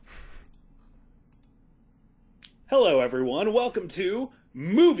Hello, everyone. Welcome to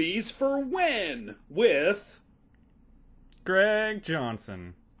Movies for When with Greg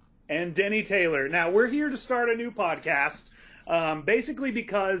Johnson. and Denny Taylor. Now, we're here to start a new podcast, basically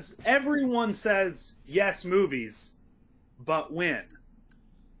because everyone says yes, movies, but when?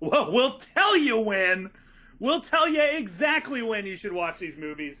 Well, we'll tell you when. We'll tell you exactly when you should watch these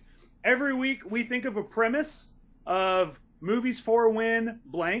movies. Every week, we think of a premise of movies for when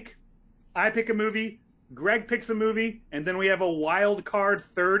blank. I pick a movie. Greg picks a movie, and then we have a wild card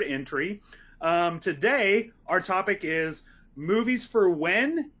third entry. Today, our topic is movies for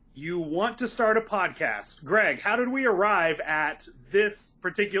when you want to start a podcast. Greg, how did we arrive at this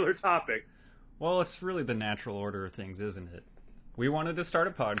particular topic? Well, it's really the natural order of things, isn't it? We wanted to start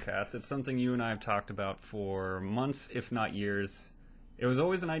a podcast. It's something you and I have talked about for months, if not years. It was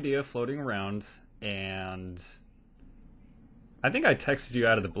always an idea floating around, and I think I texted you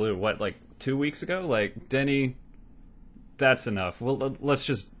out of the blue, like 2 weeks ago? Like, Denny, that's enough. Well, let's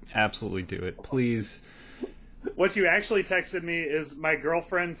just absolutely do it. Please. What you actually texted me is my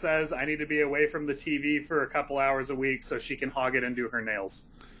girlfriend says I need to be away from the TV for a couple hours a week so she can hog it and do her nails.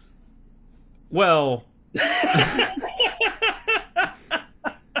 Well,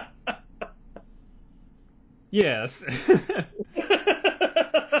 yes.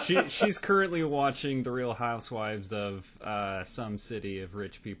 She's currently watching The Real Housewives of some city of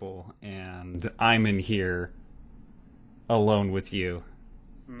rich people, and I'm in here alone with you.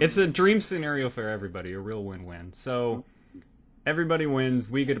 It's a dream scenario for everybody, a real win-win. So everybody wins.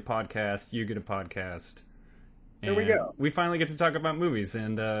 We get a podcast. You get a podcast. There we go. We finally get to talk about movies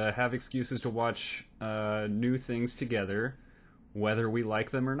and have excuses to watch new things together, whether we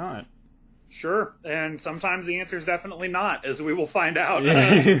like them or not. Sure, and sometimes the answer is definitely not, as we will find out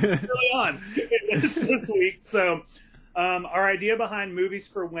early on this week. So, our idea behind movies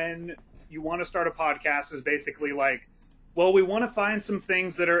for when you want to start a podcast is basically like, well, we want to find some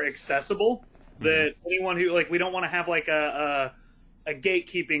things that are accessible that anyone who we don't want to have like a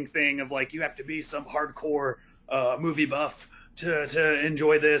gatekeeping thing of like you have to be some hardcore movie buff to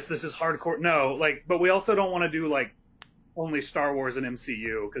enjoy this. This is hardcore. No, but we also don't want to do like only Star Wars and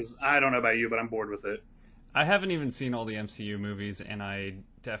MCU, because I don't know about you, but I'm bored with it. I haven't even seen all the MCU movies, and I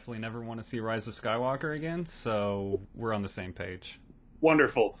definitely never want to see Rise of Skywalker again, so we're on the same page.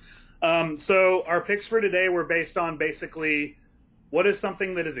 Wonderful. So our picks for today were based on basically what is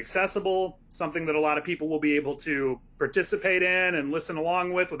something that is accessible, something that a lot of people will be able to participate in and listen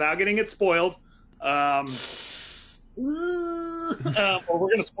along with without getting it spoiled. Well, we're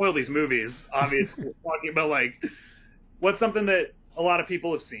going to spoil these movies, obviously. We're talking about what's something that a lot of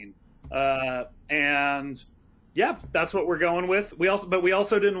people have seen, and yeah, that's what we're going with. We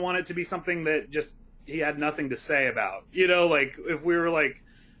also didn't want it to be something that just he had nothing to say about. Like if we were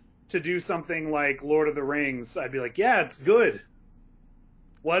to do something like Lord of the Rings, I'd be like, yeah, it's good.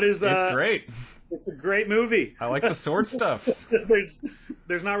 What is It's great. It's a great movie. I like the sword stuff.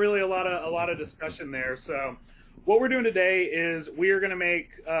 There's not really a lot of discussion there. So what we're doing today is we're going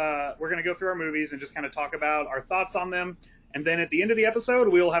to go through our movies and just kind of talk about our thoughts on them. And then at the end of the episode,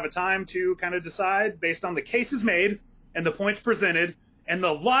 we'll have a time to kind of decide based on the cases made and the points presented and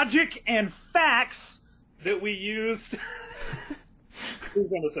the logic and facts that we used. Please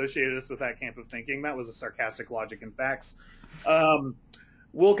don't associate us with that camp of thinking. That was a sarcastic logic and facts.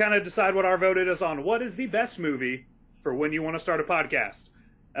 We'll kind of decide what our vote is on what is the best movie for when you want to start a podcast.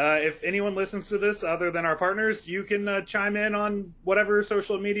 If anyone listens to this other than our partners, you can chime in on whatever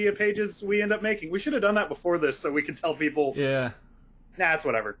social media pages we end up making. We should have done that before this so we could tell people, Yeah. nah, it's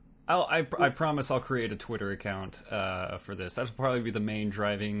whatever. I promise I'll create a Twitter account for this. That'll probably be the main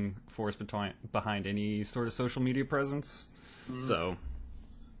driving force behind any sort of social media presence. So,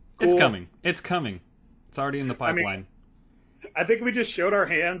 Cool. It's coming. It's coming. It's already in the pipeline. I think we just showed our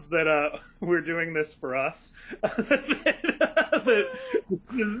hands that we're doing this for us.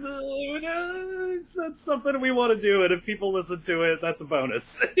 It's something we want to do, and if people listen to it, that's a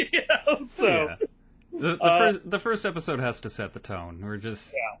bonus. So, yeah. The first episode has to set the tone.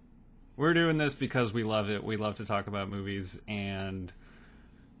 We're doing this because we love it. We love to talk about movies, and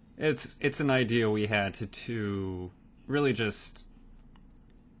it's an idea we had to really just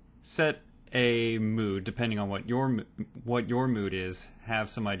set a mood, depending on what your mood is. Have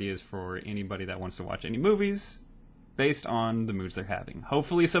some ideas for anybody that wants to watch any movies based on the moods they're having.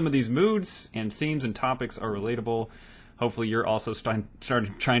 Hopefully some of these moods and themes and topics are relatable. Hopefully you're also trying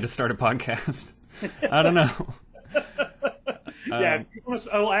to start a podcast. I don't know. Yeah.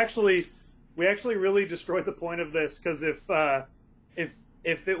 We actually really destroyed the point of this, because if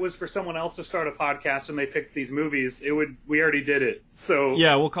if it was for someone else to start a podcast and they picked these movies, we already did it. So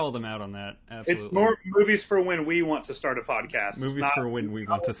yeah, we'll call them out on that. Absolutely. It's more movies for when we want to start a podcast. Movies for when we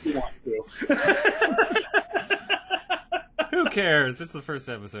want to start. To. Who cares? It's the first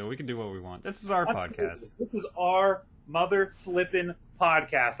episode. We can do what we want. This is our podcast. This is our mother flippin'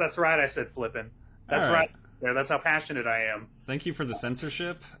 podcast. That's right. I said flippin'. That's right. That's how passionate I am. Thank you for the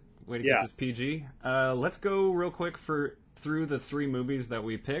censorship. Way to get this PG. Let's go real quick through the 3 movies that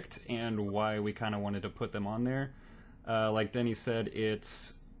we picked and why we kind of wanted to put them on there. Like Denny said,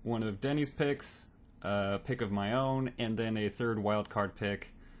 it's one of Denny's picks, a pick of my own, and then a third wild card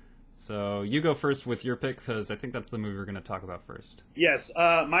pick. So you go first with your pick, because I think that's the movie we're going to talk about first. Yes,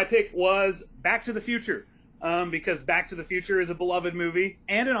 my pick was Back to the Future, because Back to the Future is a beloved movie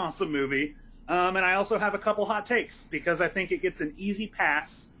and an awesome movie. And I also have a couple hot takes, because I think it gets an easy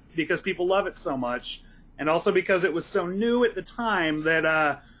pass because people love it so much, and also because it was so new at the time that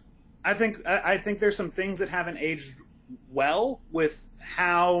I think there's some things that haven't aged well with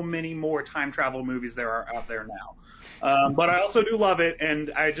how many more time travel movies there are out there now. But I also do love it, and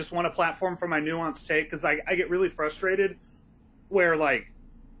I just want a platform for my nuanced take, because I get really frustrated where, like,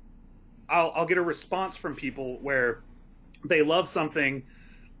 I'll get a response from people where they love something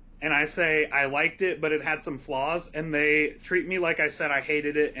and I say I liked it, but it had some flaws, and they treat me like I said I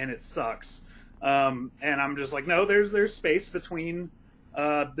hated it and it sucks. And I'm just like, no, there's space between.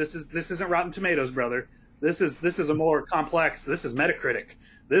 This isn't Rotten Tomatoes, brother. This is a more complex. This is Metacritic.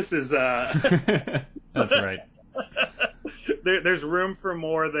 This is. That's right. There's room for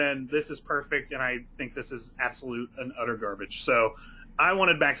more than this is perfect, and I think this is absolute and utter garbage. So I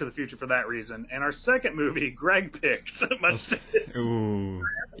wanted Back to the Future for that reason. And our second movie, Greg picked, much to his... Ooh.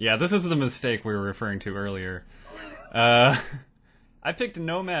 Yeah, this is the mistake we were referring to earlier. I picked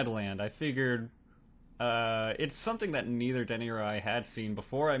Nomadland. I figured it's something that neither Denny or I had seen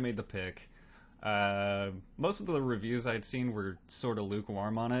before I made the pick. Most of the reviews I'd seen were sort of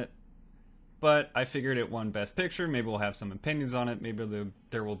lukewarm on it. But I figured it won Best Picture. Maybe we'll have some opinions on it. Maybe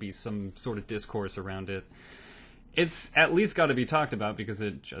there will be some sort of discourse around it. It's at least got to be talked about because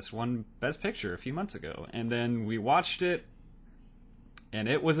it just won Best Picture a few months ago. And then we watched it, and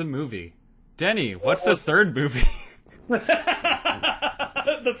it was a movie. Denny, what's the third movie? The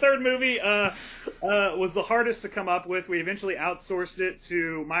third movie was the hardest to come up with. We eventually outsourced it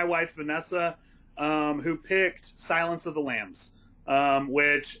to my wife, Vanessa, who picked Silence of the Lambs.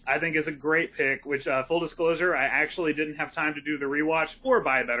 Which I think is a great pick, which, full disclosure, I actually didn't have time to do the rewatch or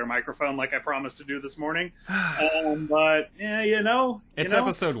buy a better microphone like I promised to do this morning. But, yeah, It's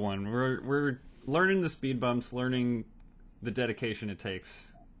episode 1. We're learning the speed bumps, learning the dedication it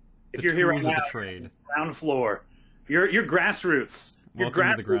takes. If you're here right now, the trade. Ground floor. You're grassroots.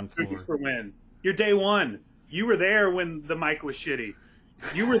 Welcome to the ground floor. For win. You're day one. You were there when the mic was shitty.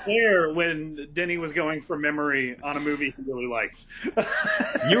 You were there when Denny was going from memory on a movie he really liked.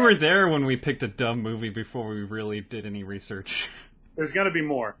 You were there when we picked a dumb movie before we really did any research. There's going to be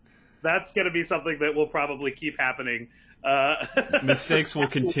more. That's going to be something that will probably keep happening. Mistakes will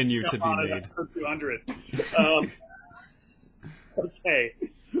continue to be made. 200. Okay.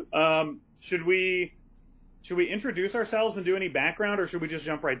 Should we introduce ourselves and do any background, or should we just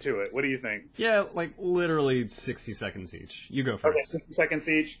jump right to it? What do you think? Yeah, like literally 60 seconds each. You go first. Okay, 60 seconds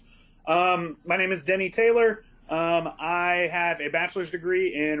each. My name is Denny Taylor. I have a bachelor's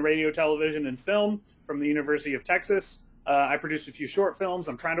degree in radio, television, and film from the University of Texas. I produced a few short films.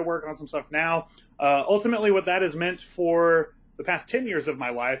 I'm trying to work on some stuff now. Ultimately, what that has meant for the past 10 years of my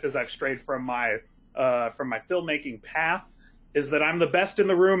life, as I've strayed from my filmmaking path, is that I'm the best in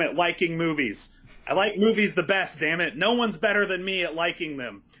the room at liking movies. I like movies the best, damn it. No one's better than me at liking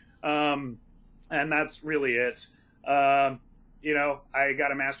them. And that's really it. I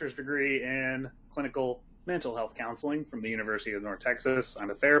got a master's degree in clinical mental health counseling from the University of North Texas. I'm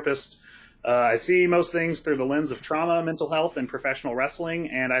a therapist. I see most things through the lens of trauma, mental health, and professional wrestling,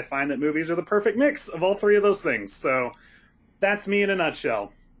 and I find that movies are the perfect mix of all three of those things. So that's me in a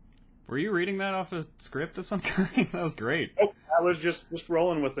nutshell. Were you reading that off a script of some kind? That was great. Oh, I was just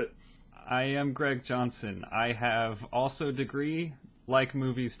rolling with it. I am Greg Johnson. I have also a degree, like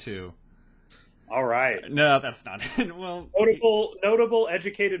movies too. All right. No, that's not it. Well, notable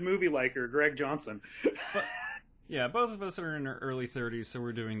educated movie liker, Greg Johnson. But, yeah, both of us are in our early 30s, so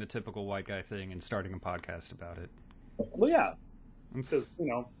we're doing the typical white guy thing and starting a podcast about it. Well, yeah, because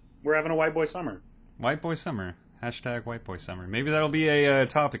we're having a white boy summer. White boy summer. Hashtag white boy summer. Maybe that'll be a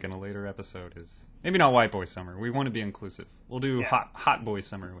topic in a later episode. Maybe not white boy summer. We want to be inclusive. We'll do hot boy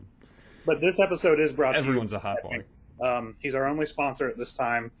summer. But this episode is brought to you. Everyone's a hot boy. He's our only sponsor at this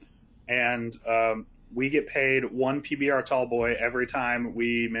time. And we get paid one PBR tall boy every time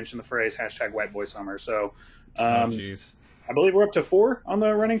we mention the phrase hashtag white boy summer. So jeez. I believe we're up to 4 on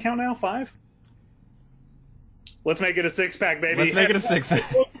the running count now. 5. Let's make it a 6-pack, baby. Let's make it a 6-pack.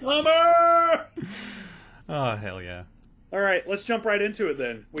 Summer! Oh, hell yeah. All right, let's jump right into it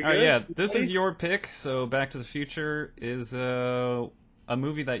then. We good? Yeah, this is your pick, so Back to the Future is a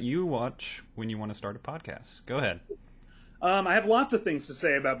movie that you watch when you want to start a podcast. Go ahead. I have lots of things to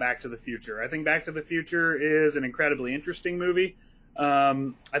say about Back to the Future. I think Back to the Future is an incredibly interesting movie.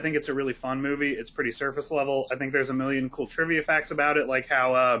 I think it's a really fun movie. It's pretty surface level. I think there's a million cool trivia facts about it, like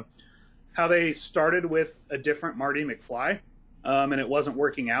how they started with a different Marty McFly, and it wasn't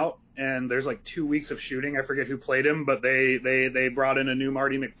working out. And there's like 2 weeks of shooting. I forget who played him, but they brought in a new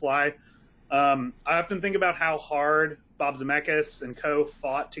Marty McFly. I often think about how hard Bob Zemeckis and co.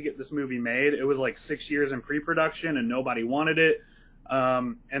 fought to get this movie made. It was like 6 years in pre-production, and nobody wanted it.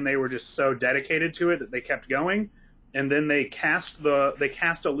 And they were just so dedicated to it that they kept going. And then they cast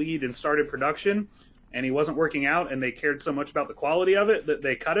a lead and started production, and he wasn't working out, and they cared so much about the quality of it that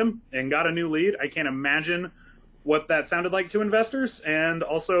they cut him and got a new lead. I can't imagine what that sounded like to investors, and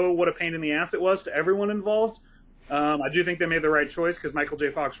also what a pain in the ass it was to everyone involved. I do think they made the right choice because Michael J.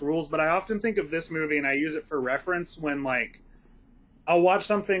 Fox rules, but I often think of this movie and I use it for reference when, like, I'll watch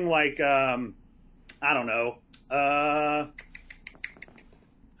something like, I don't know,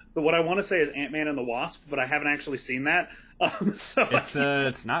 but what I want to say is Ant-Man and the Wasp, but I haven't actually seen that. So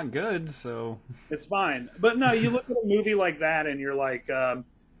it's not good, so it's fine. But no, you look at a movie like that and you're like,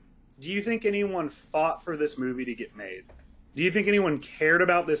 do you think anyone fought for this movie to get made? Do you think anyone cared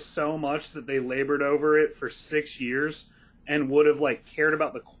about this so much that they labored over it for 6 years and would have like cared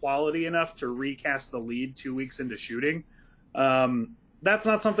about the quality enough to recast the lead 2 weeks into shooting? That's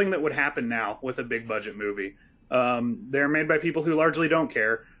not something that would happen now with a big budget movie. They're made by people who largely don't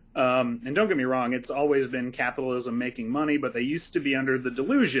care. And don't get me wrong, it's always been capitalism making money, but they used to be under the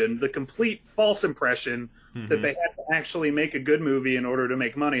delusion, the complete false impression that they had to actually make a good movie in order to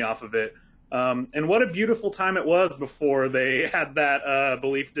make money off of it. And what a beautiful time it was before they had that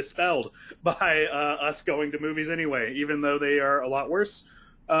belief dispelled by us going to movies anyway, even though they are a lot worse.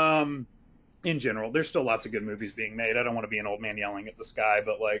 In general, there's still lots of good movies being made. I don't want to be an old man yelling at the sky,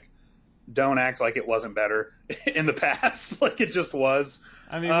 but like, don't act like it wasn't better in the past. Like it just was.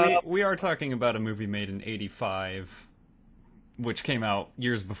 I mean, we are talking about a movie made in '85, which came out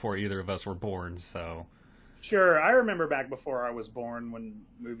years before either of us were born, so... Sure, I remember back before I was born when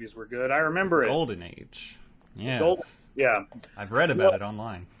movies were good. I remember it. Golden Age. Yes. Yeah. I've read about it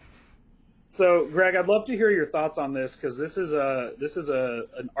online. So, Greg, I'd love to hear your thoughts on this, because this is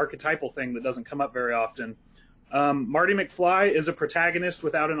an archetypal thing that doesn't come up very often. Marty McFly is a protagonist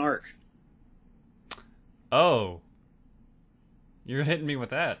without an arc. Oh. You're hitting me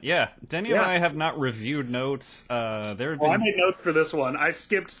with that. Yeah. Denny and I have not reviewed notes. I made notes for this one. I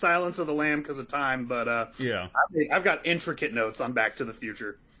skipped Silence of the Lamb because of time, but yeah, I've got intricate notes on Back to the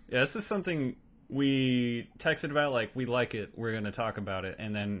Future. Yeah, this is something we texted about, like, we like it, we're going to talk about it,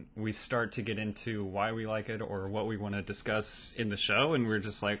 and then we start to get into why we like it or what we want to discuss in the show, and we're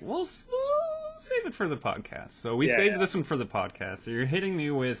just like, we'll save it for the podcast. So we saved this one for the podcast. So you're hitting me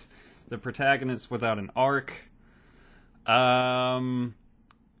with the protagonist without an arc. I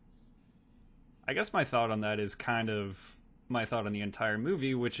guess my thought on that is kind of my thought on the entire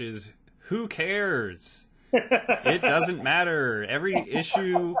movie, which is, who cares? It doesn't matter. Every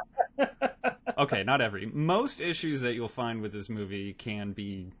issue... Okay, not every. Most issues that you'll find with this movie can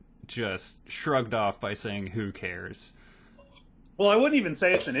be just shrugged off by saying, who cares? Well, I wouldn't even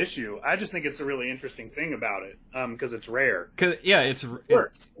say it's an issue. I just think it's a really interesting thing about it, because it's rare. It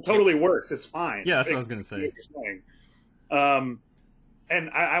works. It totally works. It's fine. Yeah, that's what I was going to say. And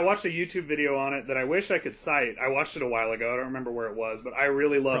I watched a YouTube video on it that I wish I could cite. I watched it a while ago. I don't remember where it was, but I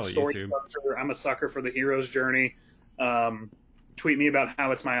really love story structure. I'm a sucker for the hero's journey. Tweet me about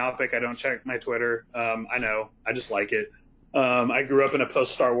how it's myopic. I don't check my Twitter. I know. I just like it. I grew up in a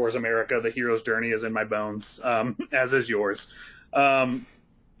post-Star Wars America. The hero's journey is in my bones, as is yours. But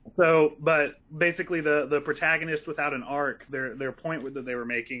basically the protagonist without an arc, their point that they were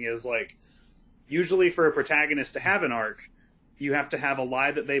making is, like, usually for a protagonist to have an arc, you have to have a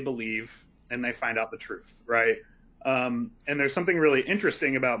lie that they believe and they find out the truth, right? And there's something really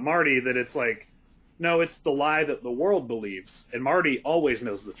interesting about Marty that it's like, no, it's the lie that the world believes, and Marty always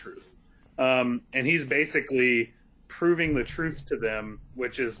knows the truth. And he's basically proving the truth to them,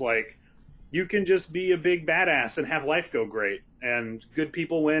 which is like, you can just be a big badass and have life go great, and good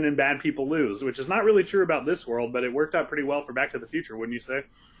people win and bad people lose, which is not really true about this world, but it worked out pretty well for Back to the Future, wouldn't you say?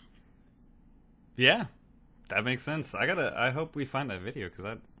 Yeah, that makes sense. I hope we find that video, because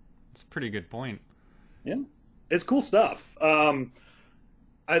that's a pretty good point. Yeah, it's cool stuff.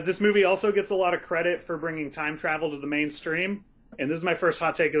 This movie also gets a lot of credit for bringing time travel to the mainstream. And this is my first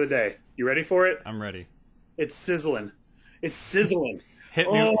hot take of the day. You ready for it? I'm ready. It's sizzling. It's sizzling. Hit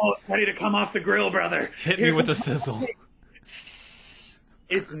me. Oh, it's ready to come off the grill, brother. Hit me with a sizzle.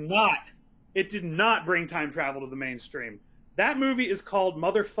 It's not. It did not bring time travel to the mainstream. That movie is called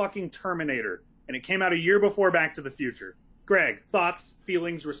motherfucking Terminator, and it came out a year before Back to the Future. Greg, thoughts,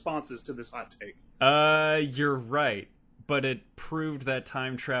 feelings, responses to this hot take? You're right, but it proved that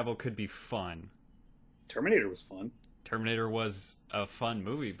time travel could be fun. Terminator was fun. Terminator was a fun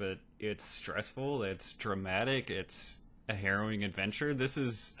movie, but it's stressful, it's dramatic, it's a harrowing adventure. This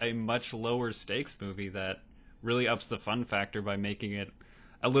is a much lower stakes movie that really ups the fun factor by making it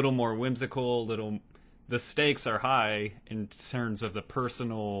a little more whimsical, the stakes are high in terms of the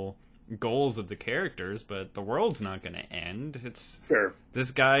personal goals of the characters, but the world's not going to end. It's Sure.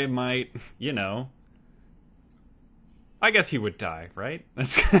 This guy might, I guess he would die, right?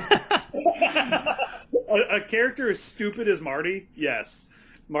 A character as stupid as Marty? Yes.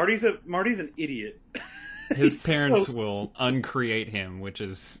 Marty's an idiot. His parents will uncreate him, which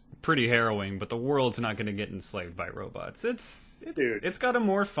is pretty harrowing, but the world's not going to get enslaved by robots. It's got a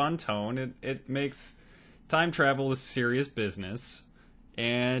more fun tone. It makes time travel a serious business,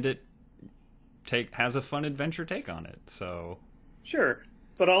 and it has a fun adventure take on it. So Sure.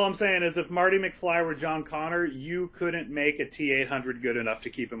 But all I'm saying is if Marty McFly were John Connor, you couldn't make a T-800 good enough to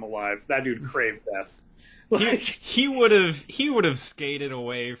keep him alive. That dude craved death. He would have skated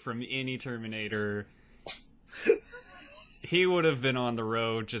away from any Terminator. He would have been on the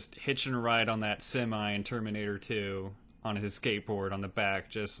road just hitching a ride on that semi in Terminator 2 on his skateboard on the back,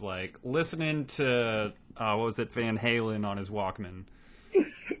 just like listening to what was it, Van Halen on his Walkman.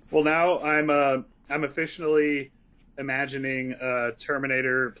 Well, now I'm officially imagining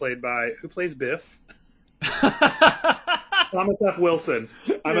Terminator played by who plays Biff? Thomas F. Wilson.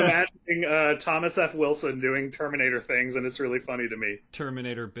 I'm imagining Thomas F. Wilson doing Terminator things, and it's really funny to me.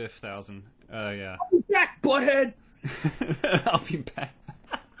 Terminator Biff 1000. Yeah. I'll be back, butthead! I'll be back.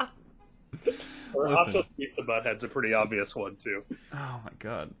 Or Hostile Beast of Butthead's a pretty obvious one, too. Oh my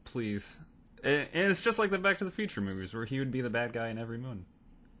god, please. And it's just like the Back to the Future movies, where he would be the bad guy in every one.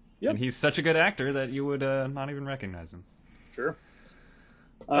 Yep. And he's such a good actor that you would not even recognize him. Sure.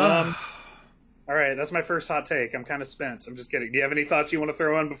 All right, that's my first hot take. I'm kind of spent. I'm just kidding. Do you have any thoughts you want to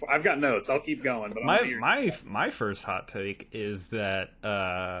throw in before? I've got notes. I'll keep going. But my first hot take is that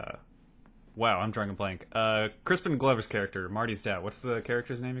wow, I'm drawing a blank. Crispin Glover's character, Marty's dad. What's the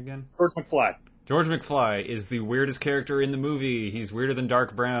character's name again? George McFly. George McFly is the weirdest character in the movie. He's weirder than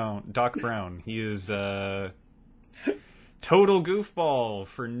Doc Brown. He is total goofball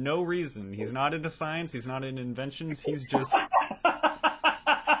for no reason. He's not into science. He's not into inventions. He's just.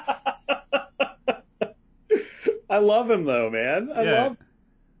 I love him though, man. I love.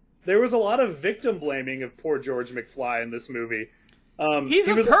 There was a lot of victim blaming of poor George McFly in this movie. He's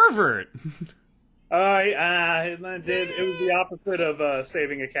a pervert. It was the opposite of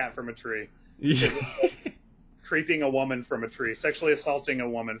saving a cat from a tree. Creeping a woman from a tree, sexually assaulting a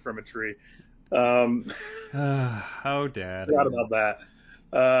woman from a tree. Oh, Dad. Forgot about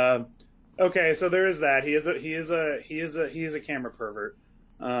that. Okay, so there is that. He is a camera pervert.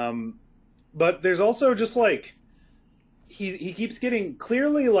 But there's also just like he keeps getting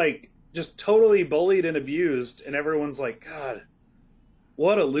clearly like just totally bullied and abused, and everyone's like, God,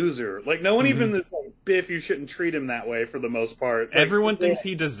 what a loser. Like no one even is like, Biff, you shouldn't treat him that way for the most part. Like, everyone thinks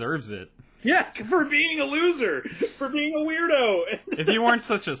he deserves it. Yeah, for being a loser, for being a weirdo. If you weren't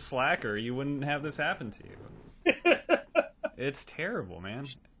such a slacker, you wouldn't have this happen to you. It's terrible, man.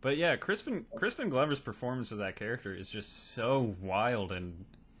 But yeah, Crispin Glover's performance of that character is just so wild, and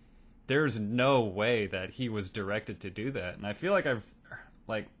there's no way that he was directed to do that. And I feel like I've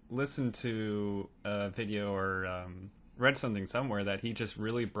listened to a video or read something somewhere that he just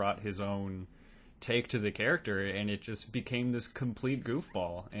really brought his own take to the character, and it just became this complete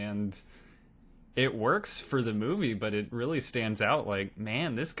goofball. And it works for the movie, but it really stands out like,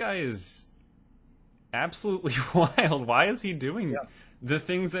 man, this guy is absolutely wild. Why is he doing the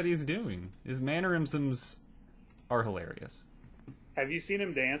things that he's doing? His mannerisms are hilarious. Have you seen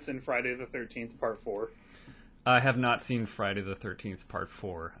him dance in Friday the 13th Part 4? I have not seen Friday the 13th Part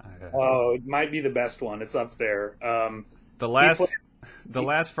 4. Oh, it might be the best one. It's up there. The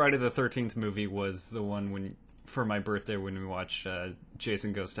last Friday the 13th movie was the one for my birthday when we watched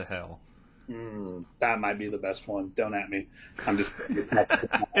Jason Goes to Hell. That might be the best one. Don't at me. I'm just.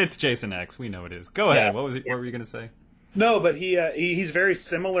 It's Jason X. We know it is. Go ahead. What were you going to say? No, but he's very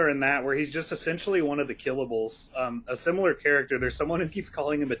similar in that, where he's just essentially one of the killables. A similar character. There's someone who keeps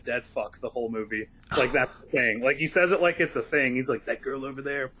calling him a dead fuck the whole movie. Like that's the thing. Like he says it like it's a thing. He's like, that girl over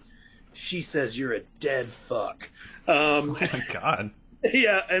there, she says you're a dead fuck. Oh my god.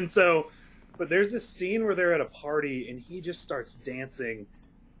 Yeah, and so, but there's this scene where they're at a party and he just starts dancing,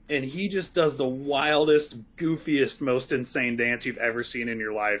 and he just does the wildest, goofiest, most insane dance you've ever seen in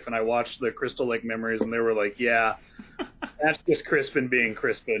your life. And I watched the Crystal Lake Memories, and they were like, "Yeah, that's just Crispin being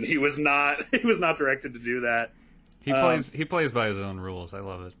Crispin. He was not directed to do that." He plays by his own rules. I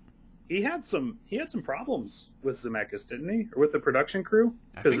love it. He had some problems with Zemeckis, didn't he, or with the production crew?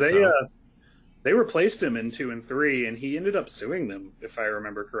 Because they replaced him in 2 and 3, and he ended up suing them, if I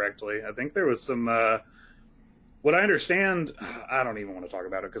remember correctly. I think there was some. What I understand, I don't even want to talk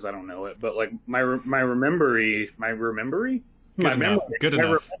about it because I don't know it. But like my remembery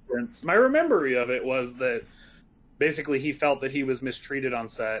of it was that basically he felt that he was mistreated on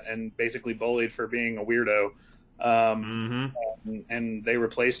set and basically bullied for being a weirdo. And they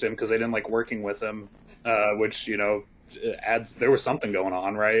replaced him because they didn't like working with him, which adds. There was something going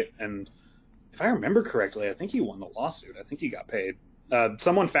on, right? And if I remember correctly, I think he won the lawsuit. I think he got paid.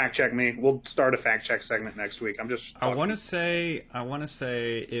 Someone fact check me. We'll start a fact check segment next week. I want to say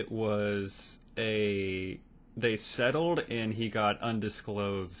it was they settled and he got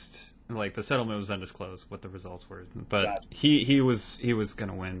undisclosed. Like the settlement was undisclosed what the results were, but gotcha. he was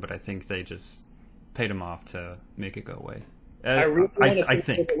gonna win. But I think they just paid him off to make it go away. I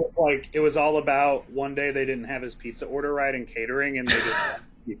think it was all about one day they didn't have his pizza order right in catering, and they just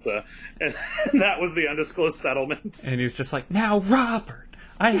pizza, and that was the undisclosed settlement. And he's just like, "Now, Robert,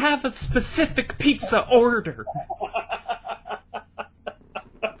 I have a specific pizza order."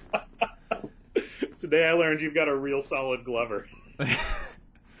 Today I learned you've got a real solid Glover.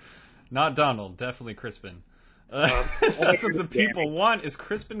 Not Donald, definitely Crispin. That's what the people want is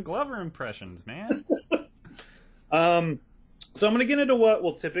Crispin Glover impressions, man. So I'm gonna get into what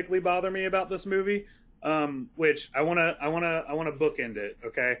will typically bother me about this movie, which I wanna bookend it.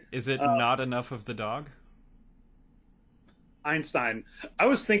 Okay, is it not enough of the dog? Einstein. I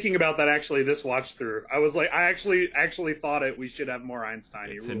was thinking about that actually this watch through. I was like, I actually thought we should have more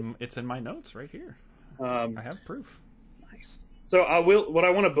Einstein. It's in my notes right here. I have proof. Nice. So what I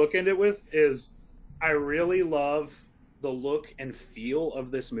want to bookend it with is I really love the look and feel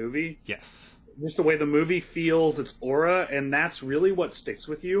of this movie. Yes. Just the way the movie feels, its aura, and that's really what sticks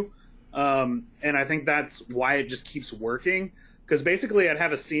with you. And I think that's why it just keeps working. Because basically I'd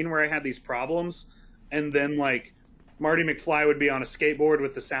have a scene where I had these problems, and then like Marty McFly would be on a skateboard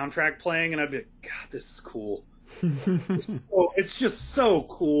with the soundtrack playing, and I'd be like, God, this is cool. It's just so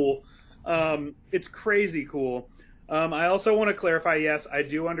cool. It's crazy cool. I also want to clarify, yes, I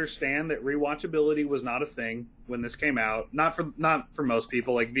do understand that rewatchability was not a thing when this came out. Not for most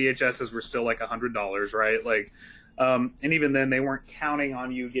people. Like VHSs were still like $100, right? Like, and even then they weren't counting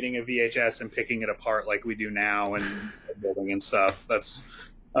on you getting a VHS and picking it apart like we do now and building and stuff. That's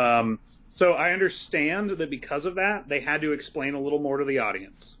so I understand that because of that, they had to explain a little more to the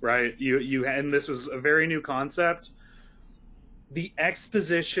audience, right? And this was a very new concept. The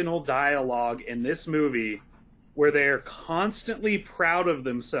expositional dialogue in this movie, where they're constantly proud of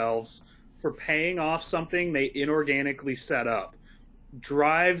themselves for paying off something they inorganically set up,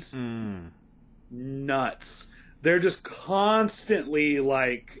 drives nuts. They're just constantly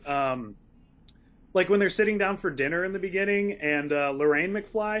like when they're sitting down for dinner in the beginning, and Lorraine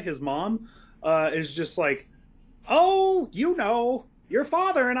McFly, his mom, is just like, "Oh, your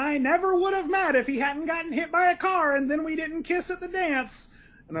father and I never would have met if he hadn't gotten hit by a car, and then we didn't kiss at the dance."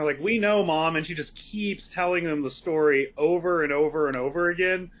 And they're like, "We know, Mom," and she just keeps telling them the story over and over and over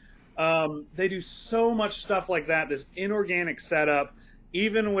again. They do so much stuff like that, this inorganic setup,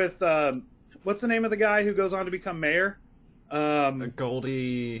 even with, what's the name of the guy who goes on to become mayor?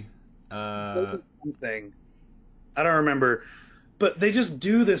 Goldie... Something. I don't remember. But they just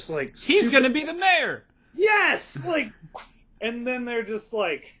do this, like... He's gonna be the mayor! Yes! Like, and then they're just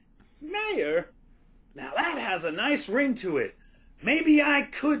like, "Mayor? Now that has a nice ring to it. Maybe I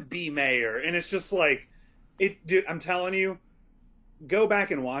could be mayor." And it's just like, dude, I'm telling you, go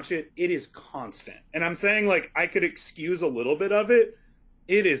back and watch it. It is constant. And I'm saying, like, I could excuse a little bit of it.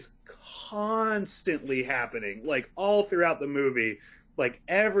 It is constantly happening, like, all throughout the movie. Like,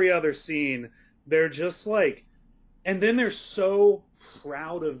 every other scene, they're just like, and then they're so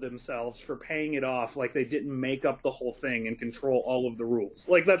proud of themselves for paying it off, like they didn't make up the whole thing and control all of the rules.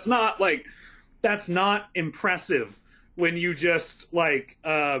 Like, that's not impressive. When you just like,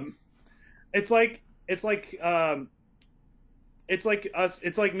 it's like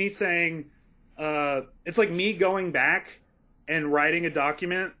me saying, it's like me going back and writing a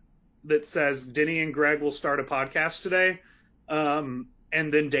document that says Denny and Greg will start a podcast today, and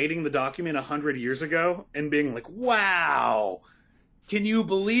then dating the document 100 years ago and being like, wow, can you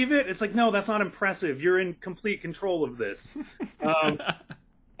believe it? It's like, no, that's not impressive. You're in complete control of this.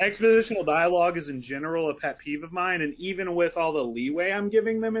 Expositional dialogue is in general a pet peeve of mine, and even with all the leeway I'm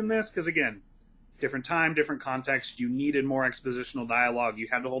giving them in this, because again, different time, different context, you needed more expositional dialogue. You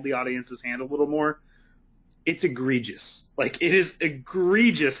had to hold the audience's hand a little more. It's egregious. Like, it is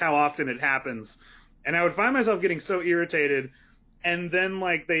egregious how often it happens. And I would find myself getting so irritated, and then,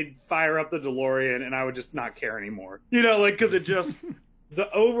 like, they'd fire up the DeLorean, and I would just not care anymore. You know, like, because it just,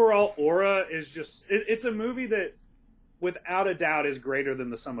 the overall aura is just, it's a movie that, without a doubt, is greater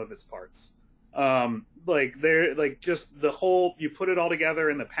than the sum of its parts. Like, they're, like, just the whole, you put it all together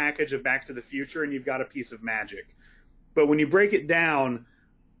in the package of Back to the Future, and you've got a piece of magic. But when you break it down,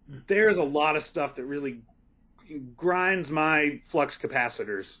 there's a lot of stuff that really grinds my flux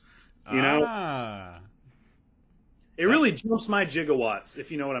capacitors, you know? It really jumps my gigawatts,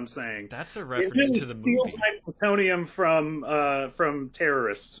 if you know what I'm saying. That's a reference really to the movie. Steals my plutonium from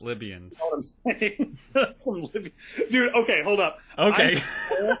terrorists. Libyans. You know what I'm saying? From Libya. Dude, okay, hold up. Okay.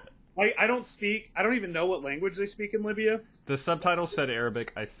 I don't even know what language they speak in Libya. The subtitles said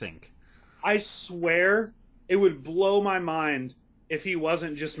Arabic, I think. I swear it would blow my mind if he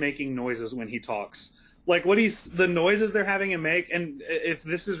wasn't just making noises when he talks. Like, the noises they're having him make, and if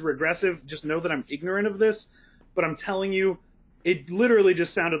this is regressive, just know that I'm ignorant of this, but I'm telling you, it literally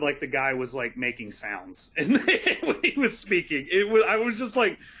just sounded like the guy was, like, making sounds and when he was speaking. I was just,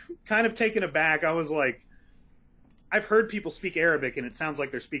 like, kind of taken aback. I was like, I've heard people speak Arabic, and it sounds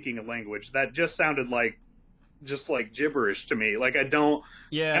like they're speaking a language. That just sounded like gibberish to me. Like, I don't.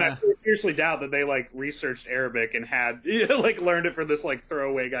 Yeah. And I seriously doubt that they, like, researched Arabic and had, like, learned it for this, like,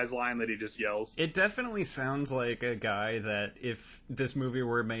 throwaway guy's line that he just yells. It definitely sounds like a guy that if this movie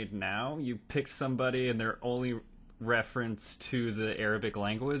were made now, you picked somebody and their only reference to the Arabic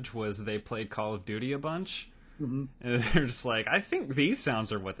language was they played Call of Duty a bunch. Mm-hmm. And they're just like, I think these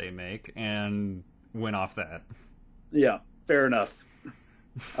sounds are what they make, and went off that. Yeah, fair enough.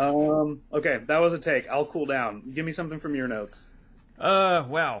 Okay, that was a take. I'll cool down. Give me something from your notes.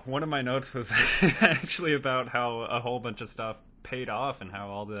 Wow. One of my notes was actually about how a whole bunch of stuff paid off and how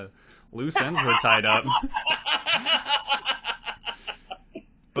all the loose ends were tied up.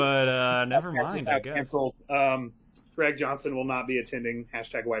 But, never mind, I guess. Canceled. Greg Johnson will not be attending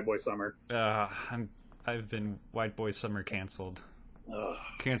 #WhiteBoySummer. I've been White Boy Summer canceled.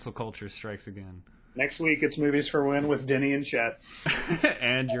 Cancel culture strikes again. Next week, it's Movies for Win with Denny and Chet.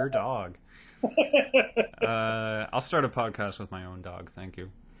 And your dog. I'll start a podcast with my own dog, thank you.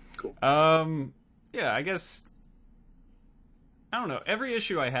 Cool. Yeah, I guess, I don't know, every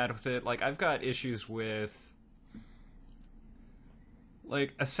issue I had with it, like, I've got issues with,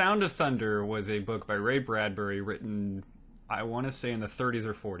 like, A Sound of Thunder was a book by Ray Bradbury written, I want to say in the 30s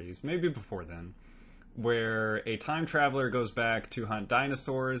or 40s, maybe before then, where a time traveler goes back to hunt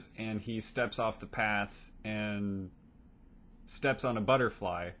dinosaurs, and he steps off the path and steps on a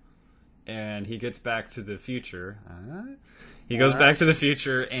butterfly, and he gets back to the future. He goes back to the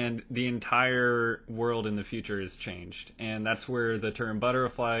future, and the entire world in the future is changed, and that's where the term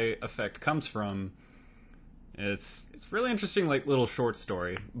butterfly effect comes from. It's really interesting, like, little short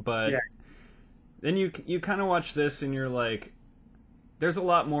story, but then you kind of watch this, and you're like, there's a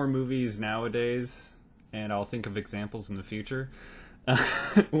lot more movies nowadays, and I'll think of examples in the future,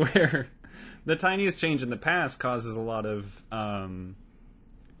 where the tiniest change in the past causes a lot of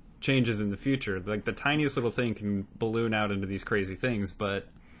changes in the future. Like, the tiniest little thing can balloon out into these crazy things, but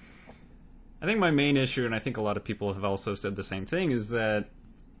I think my main issue, and I think a lot of people have also said the same thing, is that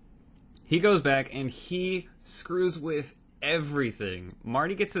he goes back and he screws with everything.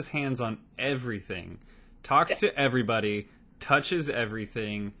 Marty gets his hands on everything, talks to everybody, touches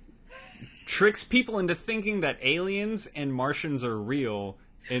everything, tricks people into thinking that aliens and Martians are real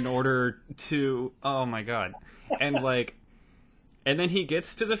in order to, oh my god. And, like, and then he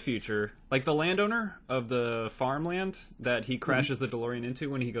gets to the future, like the landowner of the farmland that he crashes the DeLorean into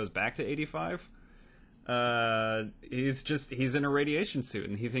when he goes back to 85. He's in a radiation suit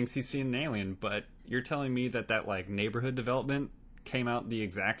and he thinks he's seen an alien, but you're telling me that like neighborhood development came out the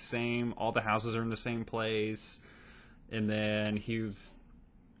exact same, all the houses are in the same place, and then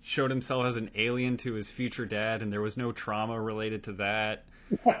showed himself as an alien to his future dad, and there was no trauma related to that.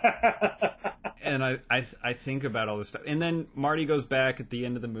 And I think about all this stuff, and then Marty goes back at the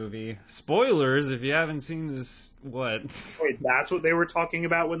end of the movie. Spoilers if you haven't seen this. What? Wait, that's what they were talking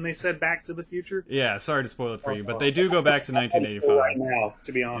about when they said Back to the Future? Yeah, sorry to spoil it for you, but they do go back to 1985 right now,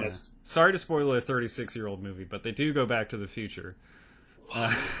 to be honest. Yeah. Sorry to spoil a 36-year-old movie, but they do go back to the future.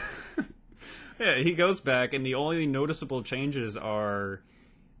 Yeah, he goes back, and the only noticeable changes are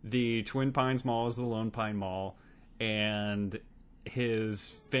the Twin Pines Mall is the Lone Pine Mall, and his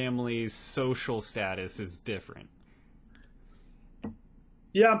family's social status is different.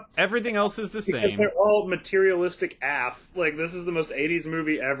 Yeah. Everything else is the same. They're all materialistic AF. Like, this is the most 80s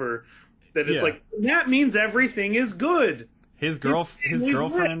movie ever. That it's like, that means everything is good. His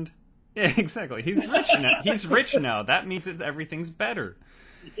girlfriend... Yeah, exactly. He's rich now. He's rich now. That means everything's better.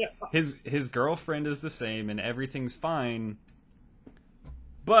 Yeah. His girlfriend is the same, and everything's fine.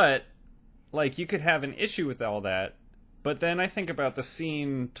 But, like, you could have an issue with all that. But then I think about the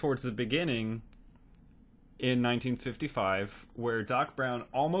scene towards the beginning in 1955 where Doc Brown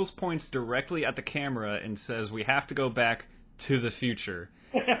almost points directly at the camera and says, "We have to go back to the future."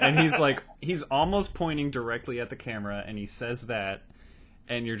 And he's almost pointing directly at the camera, and he says that,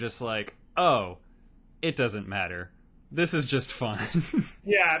 and you're just like, oh, it doesn't matter. This is just fun.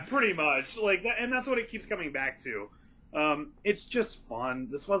 Yeah, pretty much. Like that, and that's what it keeps coming back to. It's just fun.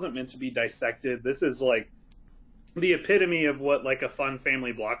 This wasn't meant to be dissected. This is like the epitome of what like a fun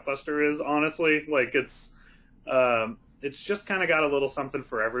family blockbuster is, honestly. Like it's just kind of got a little something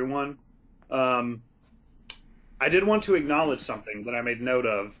for everyone. I did want to acknowledge something that I made note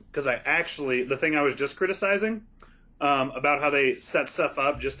of, because the thing I was just criticizing about how they set stuff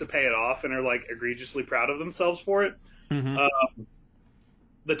up just to pay it off and are like egregiously proud of themselves for it. Mm-hmm.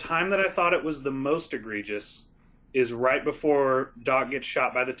 The time that I thought it was the most egregious is right before Doc gets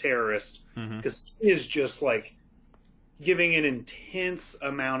shot by the terrorist, because he is just like giving an intense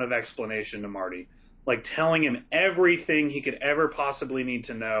amount of explanation to Marty, like telling him everything he could ever possibly need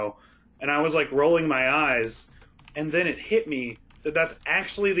to know. And I was like rolling my eyes, and then it hit me that that's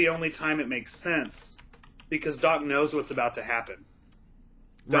actually the only time it makes sense, because Doc knows what's about to happen.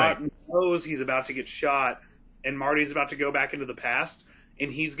 Doc knows he's about to get shot, and Marty's about to go back into the past,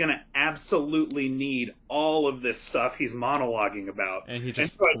 and he's going to absolutely need all of this stuff he's monologuing about. And he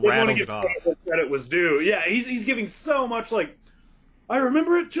just rattles it off. Credit was due. Yeah, he's giving so much, like, I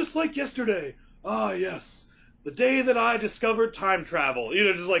remember it just like yesterday. Ah, yes. The day that I discovered time travel. You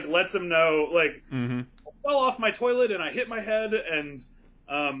know, just, like, lets him know, like, I fell off my toilet and I hit my head, and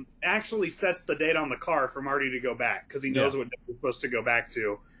actually sets the date on the car for Marty to go back, because he knows what he's supposed to go back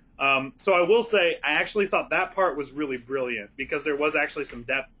to. So I will say, I actually thought that part was really brilliant, because there was actually some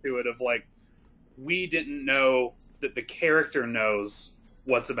depth to it of like, we didn't know that the character knows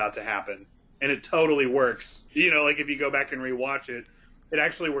what's about to happen. And it totally works. You know, like if you go back and rewatch it, it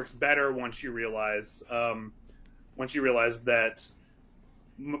actually works better once you realize that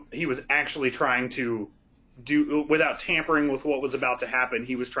he was actually trying to do, without tampering with what was about to happen,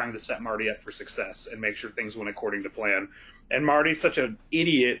 he was trying to set Marty up for success and make sure things went according to plan. And Marty's such an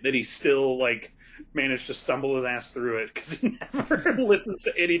idiot that he still like managed to stumble his ass through it, because he never listens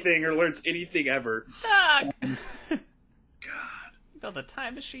to anything or learns anything ever. Doc! God. Built a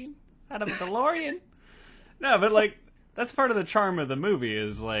time machine out of a DeLorean. No, but like, that's part of the charm of the movie,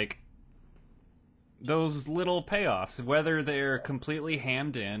 is like those little payoffs, whether they're completely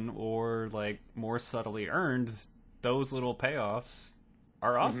hammed in or like more subtly earned. Those little payoffs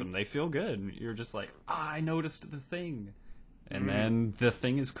are awesome. They feel good. You're just like, I noticed the thing. And then the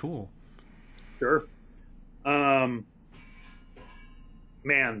thing is cool. Sure.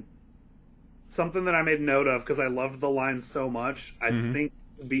 Man, something that I made note of, because I loved the line so much, I think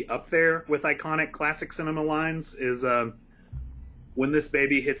would be up there with iconic classic cinema lines, is when this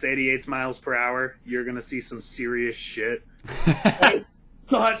baby hits 88 miles per hour, you're going to see some serious shit. It's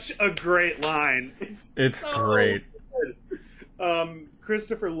such a great line. It's so great. Good.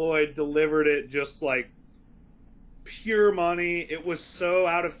 Christopher Lloyd delivered it just like pure money. It was so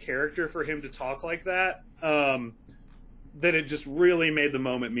out of character for him to talk like that, that it just really made the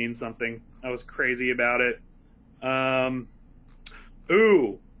moment mean something. I was crazy about it.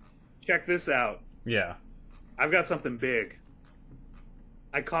 Ooh, check this out. Yeah. I've got something big.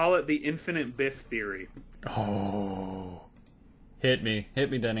 I call it the infinite Biff theory. Oh. Hit me,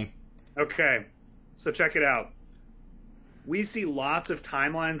 Denny. Okay, so check it out. We see lots of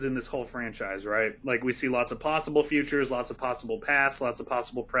timelines in this whole franchise, right? Like, we see lots of possible futures, lots of possible pasts, lots of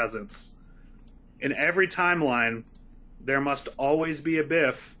possible presents. In every timeline, there must always be a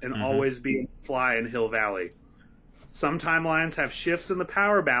Biff and always be a Fly in Hill Valley. Some timelines have shifts in the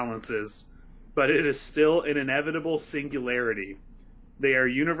power balances, but it is still an inevitable singularity. They are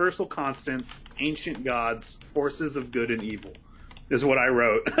universal constants, ancient gods, forces of good and evil, is what I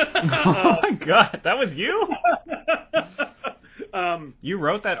wrote. Oh my god, that was you? You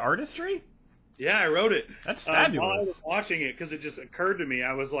wrote that artistry? Yeah, I wrote it. That's fabulous. While I was watching it, because it just occurred to me,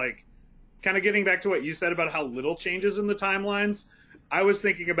 I was like, kind of getting back to what you said about how little changes in the timelines. I was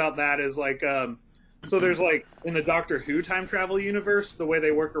thinking about that as like, so there's like in the Doctor Who time travel universe, the way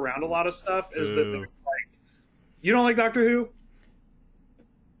they work around a lot of stuff is that there's like, you don't like Doctor Who?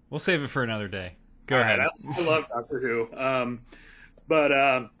 We'll save it for another day. Go All ahead. Right, I love Doctor Who,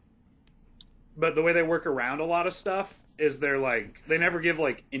 but the way they work around a lot of stuff is they're like they never give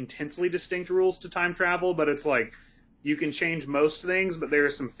like intensely distinct rules to time travel, but it's like you can change most things, but there are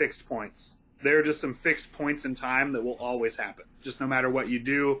some fixed points. There are just some fixed points in time that will always happen, just no matter what you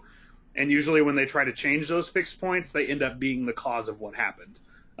do. And usually, when they try to change those fixed points, they end up being the cause of what happened.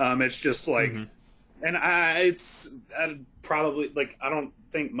 It's just like. Mm-hmm. And it's probably like I don't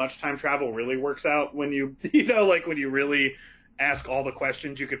think much time travel really works out when you like when you really ask all the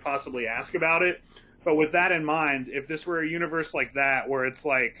questions you could possibly ask about it. But with that in mind, if this were a universe like that where it's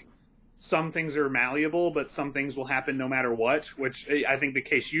like some things are malleable, but some things will happen no matter what, which I think the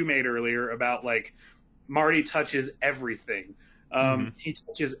case you made earlier about like Marty touches everything. He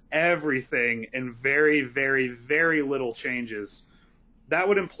touches everything and very, very, very little changes. That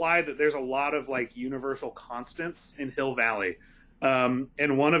would imply that there's a lot of like universal constants in Hill Valley.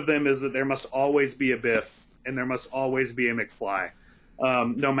 And one of them is that there must always be a Biff and there must always be a McFly.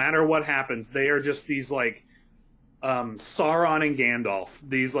 No matter what happens, they are just these like Sauron and Gandalf,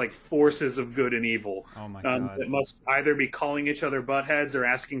 these like forces of good and evil. Oh my God. That must either be calling each other buttheads or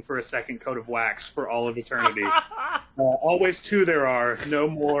asking for a second coat of wax for all of eternity. Always two there are, no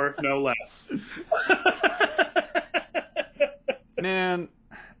more, no less. Man,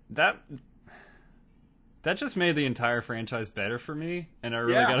 that just made the entire franchise better for me, and I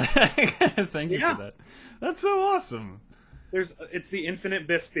really gotta thank you for that. That's so awesome. It's the infinite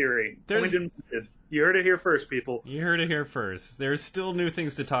Biff theory. You heard it here first, people. You heard it here first. There's still new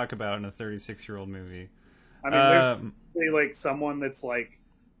things to talk about in a 36-year-old movie. I mean, there's like someone that's like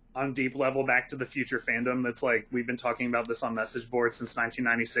on deep level Back to the Future fandom that's like, we've been talking about this on message boards since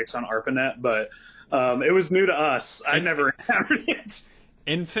 1996 on ARPANET, but it was new to us. I never encountered it.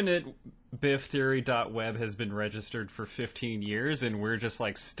 InfiniteBiffTheory.web has been registered for 15 years, and we're just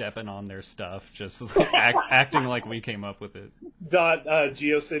like stepping on their stuff, just like, acting like we came up with it.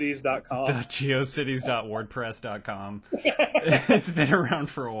 .geocities.com. .geocities.wordpress.com. It's been around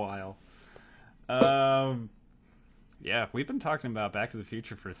for a while. Yeah, we've been talking about Back to the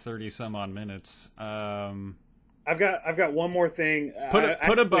Future for 30 some odd minutes. I've got one more thing. Put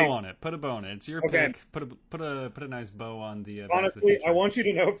a bow on it. Put a bow on it. It's your pick. Put a nice bow on the. Honestly, I want you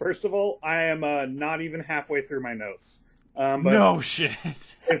to know. First of all, I am not even halfway through my notes. But no shit.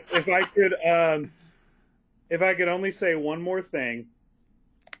 if I could only say one more thing,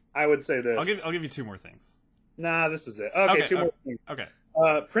 I would say this. I'll give you two more things. Nah, this is it. Okay, two more things. Okay.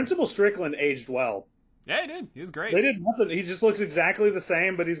 Principal Strickland aged well. Yeah, he did. He was great. They did nothing. He just looks exactly the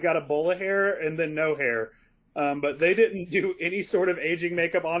same, but he's got a bowl of hair and then no hair. But they didn't do any sort of aging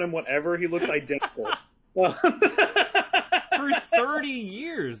makeup on him, whatever. He looks identical. For 30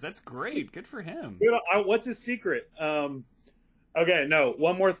 years. That's great. Good for him. What's his secret? Okay, no,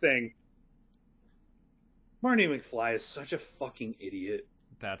 one more thing. Marty McFly is such a fucking idiot.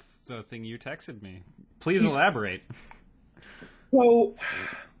 That's the thing you texted me. Please elaborate. So,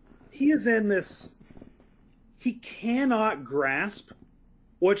 he is in this... He cannot grasp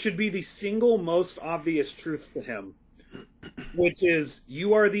what should be the single most obvious truth to him, which is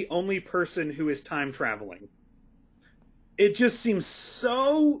you are the only person who is time traveling. It just seems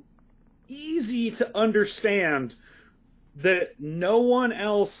so easy to understand that no one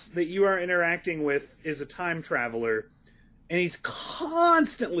else that you are interacting with is a time traveler, and he's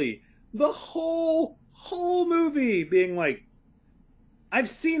constantly, the whole movie, being like, I've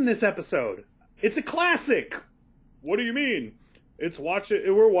seen this episode. It's a classic. What do you mean?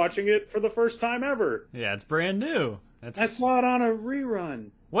 We're watching it for the first time ever. Yeah, it's brand new. I saw it on a rerun.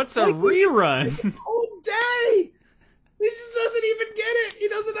 What's a rerun? The whole day. He just doesn't even get it. He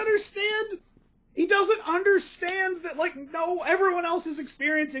doesn't understand. He doesn't understand that, like, no, everyone else is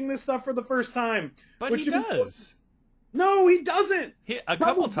experiencing this stuff for the first time. But he does. No, he doesn't. A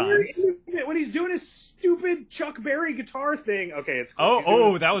couple times. When he's doing his stupid Chuck Berry guitar thing. Okay, it's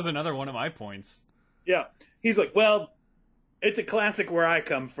cool. That was another one of my points. Yeah. He's like, well, it's a classic where I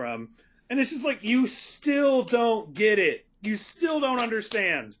come from. And it's just like, you still don't get it. You still don't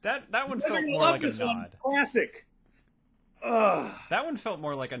understand. That one felt more like a nod. Classic. Ugh. That one felt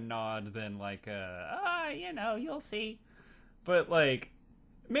more like a nod than like you'll see. But like,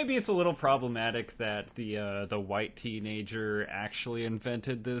 maybe it's a little problematic that the white teenager actually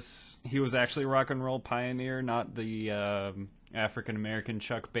invented this. He was actually a rock and roll pioneer, not the African American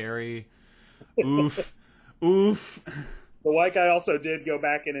Chuck Berry. Oof, oof. The white guy also did go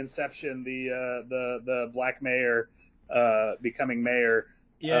back in Inception, the black mayor becoming mayor.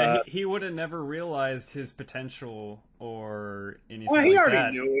 Yeah, he would have never realized his potential or anything. Well, he like already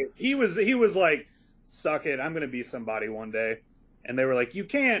that. knew it. He was like, "Suck it, I'm gonna be somebody one day." And they were like, "You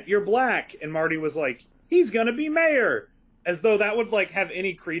can't. You're black." And Marty was like, "He's gonna be mayor," as though that would like have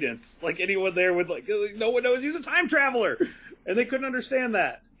any credence. Like anyone there would like, no one knows he's a time traveler, and they couldn't understand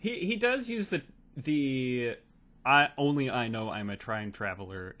that. He does use the I know I'm a time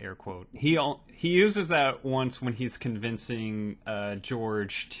traveler, air quote. He uses that once when he's convincing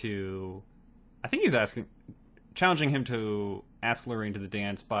George to, I think he's challenging him to ask Lorraine to the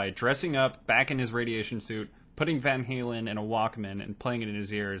dance by dressing up back in his radiation suit, putting Van Halen in a Walkman and playing it in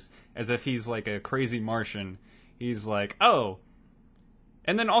his ears as if he's like a crazy Martian. He's like, oh.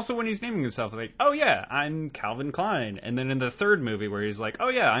 And then also when he's naming himself, like, oh yeah, I'm Calvin Klein. And then in the third movie where he's like, oh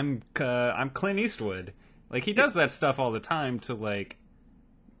yeah, I'm Clint Eastwood. Like, he does that stuff all the time to, like,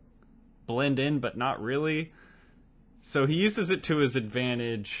 blend in, but not really. So he uses it to his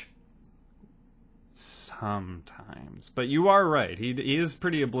advantage sometimes. But you are right. He is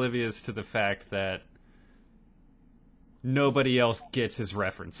pretty oblivious to the fact that nobody else gets his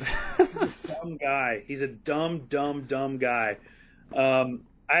references. Dumb guy. He's a dumb guy. I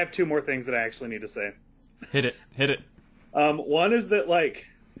have two more things that I actually need to say. Hit it. One is that, like,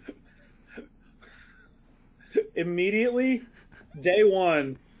 immediately, day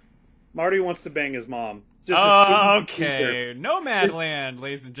one, Marty wants to bang his mom. Okay. Nomadland,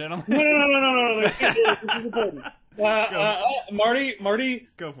 ladies and gentlemen. No. This is important. Marty,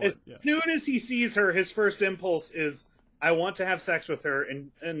 go for as it. Yeah. soon as he sees her, his first impulse is, I want to have sex with her,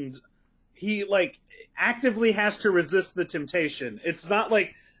 and he, like, actively has to resist the temptation. It's not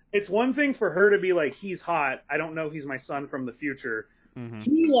like, it's one thing for her to be like, he's hot, I don't know he's my son from the future. Mm-hmm.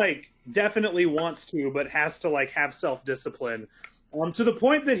 He, like, definitely wants to, but has to, like, have self-discipline. To the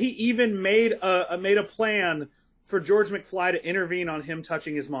point that he even made a plan for George McFly to intervene on him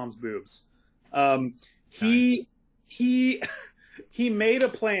touching his mom's boobs. He made a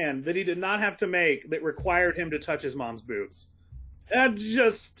plan that he did not have to make that required him to touch his mom's boobs.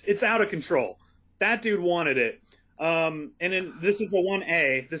 It's out of control. That dude wanted it. This is a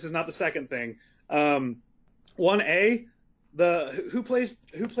 1A. This is not the second thing. 1A. Who plays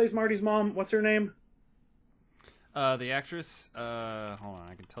Marty's mom? What's her name? The actress. Hold on,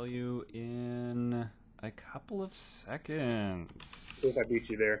 I can tell you in a couple of seconds. See if I beat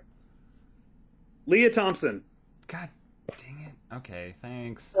you there. Leah Thompson. God dang it. Okay,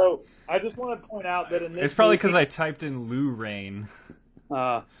 thanks. So I just want to point out that in this, it's probably because I typed in Lou Rain.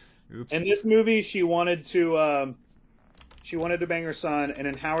 Oops. In this movie, she wanted to bang her son, and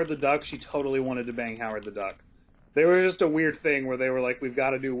in Howard the Duck, she totally wanted to bang Howard the Duck. They were just a weird thing where they were like, we've got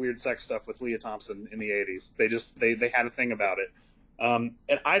to do weird sex stuff with Leah Thompson in the 80s. They had a thing about it. And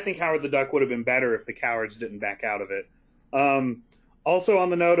I think Howard the Duck would have been better if the cowards didn't back out of it. Also on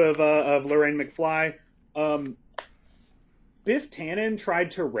the note of Lorraine McFly, Biff Tannen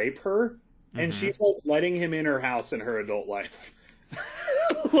tried to rape her, and she's like letting him in her house in her adult life.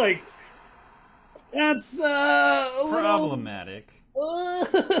 Like, that's problematic.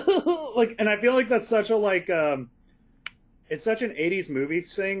 Like, and I feel like that's such a, like, it's such an 80s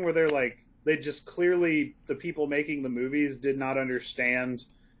movies thing where they're like, they just clearly, the people making the movies did not understand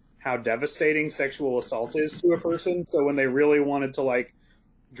how devastating sexual assault is to a person. So when they really wanted to, like,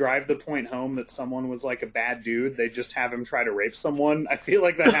 drive the point home that someone was like a bad dude, they just have him try to rape someone. I feel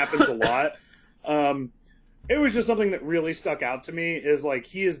like that happens a lot. It was just something that really stuck out to me, is like,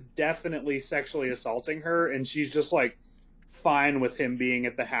 he is definitely sexually assaulting her, and she's just like fine with him being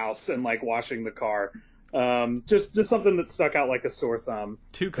at the house and like washing the car. Just something that stuck out like a sore thumb.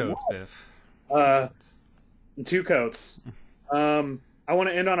 Two coats, Biff. Two coats. I want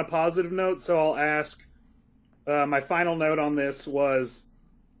to end on a positive note, so I'll ask, my final note on this was,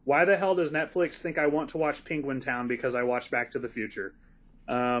 why the hell does Netflix think I want to watch Penguin Town because I watched Back to the Future?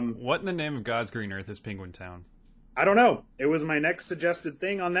 What in the name of God's green earth is Penguin Town? I don't know. It was my next suggested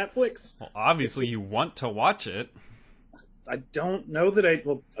thing on Netflix. Well, obviously you want to watch it. I don't know that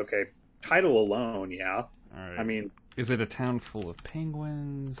okay. Title alone, yeah. All right. I mean, is it a town full of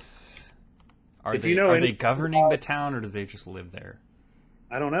penguins? Are if they you know are they governing the town, or do they just live there?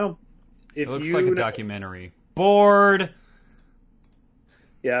 I don't know. It looks like a documentary. Bored.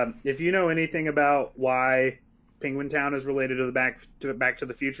 Yeah, if you know anything about why Penguin Town is related to the Back to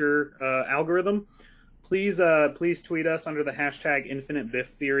the Future algorithm, please tweet us under the hashtag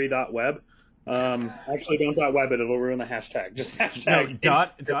infinitebifftheory.web. Actually, don't .web it; it'll ruin the hashtag. Just hashtag. No,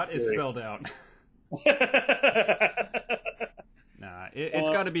 dot is spelled out. Nah, it's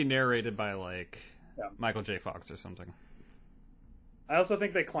got to be narrated by like Michael J. Fox or something. I also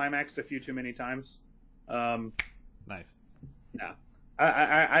think they climaxed a few too many times. Nice. No,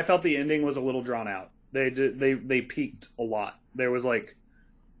 I felt the ending was a little drawn out. They peaked a lot. There was like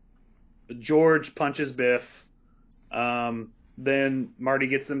George punches Biff, then Marty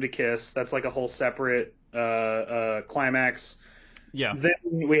gets them to kiss. That's like a whole separate climax. Yeah. Then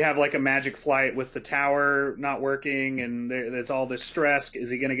we have like a magic flight with the tower not working, and there's all this stress. Is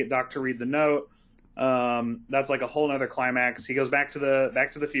he going to get Doc to read the note? That's like a whole nother climax. He goes back to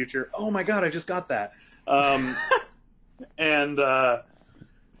the future. Oh my god, I just got that. And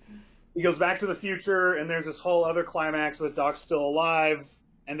he goes back to the future, and there's this whole other climax with Doc still alive.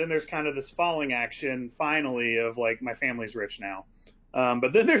 And then there's kind of this falling action, finally, of like, my family's rich now.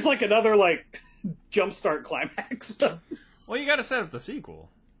 But then there's like another like jumpstart climax. Well, you got to set up the sequel.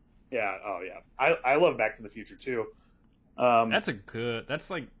 Yeah. Oh, yeah. I love Back to the Future too. That's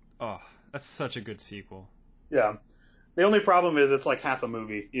such a good sequel. Yeah. The only problem is it's like half a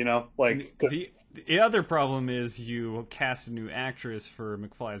movie, you know? Like the other problem is you cast a new actress for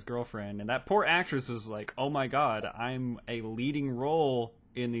McFly's girlfriend, and that poor actress was like, "Oh my god, I'm a leading role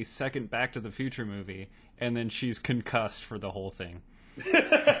in the second Back to the Future movie," and then she's concussed for the whole thing.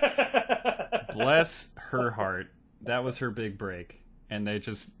 Bless her heart. That was her big break, and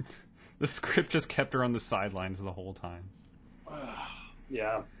the script just kept her on the sidelines the whole time.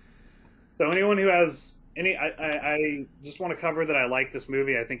 Yeah. So anyone who has I just want to cover that I like this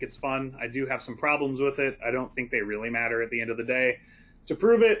movie. I think it's fun. I do have some problems with it. I don't think they really matter at the end of the day. To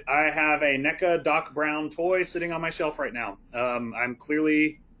prove it, I have a NECA Doc Brown toy sitting on my shelf right now. I'm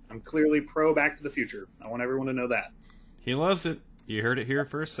clearly pro Back to the Future. I want everyone to know that. He loves it. You heard it here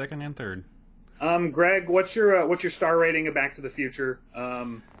first, second, and third. Greg, what's your star rating of Back to the Future?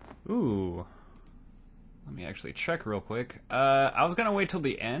 Ooh. Let me actually check real quick. I was gonna wait till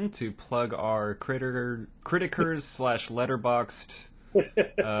the end to plug our Critikers / Letterboxd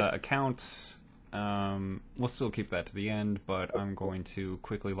accounts. We'll still keep that to the end, but I'm going to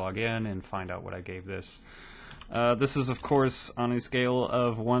quickly log in and find out what I gave this. This is, of course, on a scale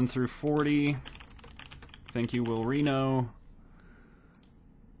of 1 through 40. Thank you, Will Reno,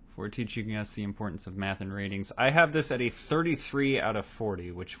 for teaching us the importance of math and ratings. I have this at a 33 out of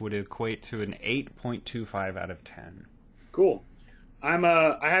 40, which would equate to an 8.25 out of 10. Cool. I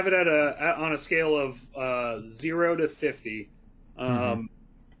have it on a scale of 0 to 50. I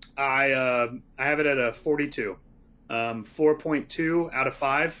have it at a 42. 4.2 out of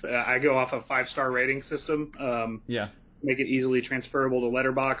 5. I go off a 5-star rating system. Yeah. Make it easily transferable to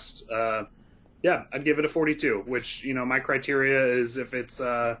Letterboxd. Yeah, I'd give it a 42, which, you know, my criteria is if it's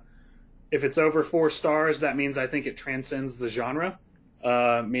over 4 stars, that means I think it transcends the genre,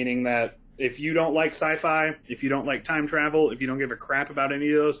 meaning that if you don't like sci-fi, if you don't like time travel, if you don't give a crap about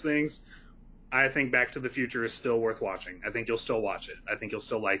any of those things, I think Back to the Future is still worth watching. I think you'll still watch it. I think you'll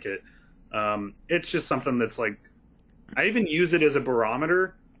still like it. It's just something that's like, I even use it as a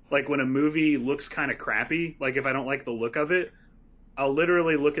barometer. Like when a movie looks kind of crappy, like if I don't like the look of it, I'll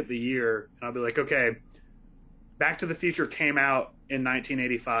literally look at the year and I'll be like, okay, Back to the Future came out in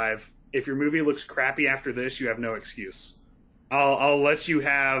 1985. If your movie looks crappy after this, you have no excuse. I'll let you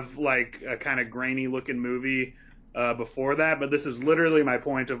have like a kind of grainy looking movie before that, but this is literally my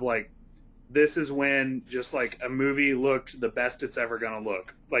point of like, this is when just like a movie looked the best it's ever gonna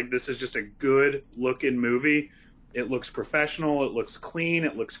look. Like this is just a good looking movie. It looks professional. It looks clean.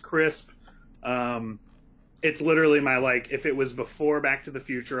 It looks crisp. It's literally my, like, if it was before Back to the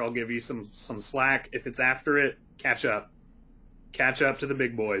Future, I'll give you some slack. If it's after it, catch up. Catch up to the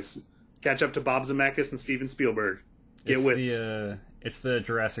big boys. Catch up to Bob Zemeckis and Steven Spielberg. It's the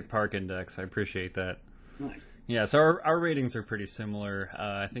Jurassic Park index. I appreciate that. Nice. Yeah, so our ratings are pretty similar.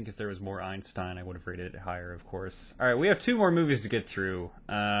 I think if there was more Einstein, I would have rated it higher, of course. All right, we have 2 more movies to get through.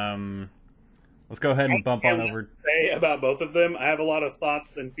 Let's go ahead and bump on over. Say about both of them, I have a lot of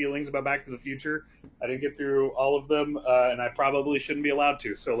thoughts and feelings about Back to the Future. I didn't get through all of them, and I probably shouldn't be allowed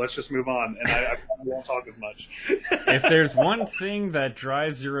to. So let's just move on, and I probably won't talk as much. If there's one thing that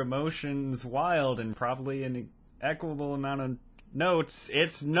drives your emotions wild and probably an equitable amount of notes,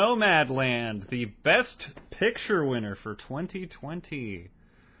 it's Nomadland, the Best Picture winner for 2020.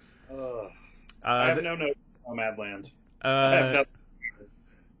 I have no notes on Nomadland. I have no.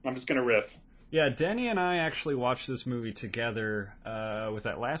 I'm just gonna riff. Yeah, Denny and I actually watched this movie together. Was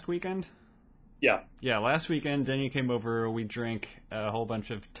that last weekend? Yeah. Yeah, last weekend, Denny came over. We drank a whole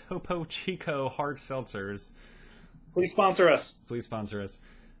bunch of Topo Chico hard seltzers. Please sponsor us. Please sponsor us.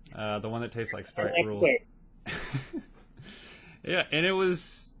 The one that tastes like Sprite rules. Yeah, and it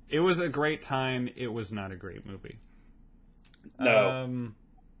was a great time. It was not a great movie. No. Man,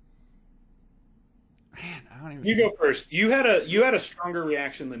 I don't even. You go first. You had a stronger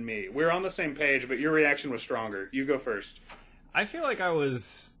reaction than me. We're on the same page, but your reaction was stronger. You go first. I feel like I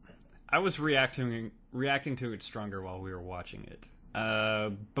was reacting to it stronger while we were watching it.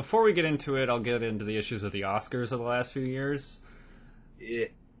 Before we get into it, I'll get into the issues of the Oscars of the last few years.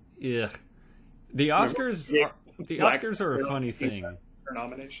 Yeah. The Oscars are a funny thing.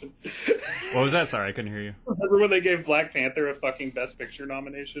 Nomination. What was that? Sorry, I couldn't hear you. Remember when they gave Black Panther a fucking Best Picture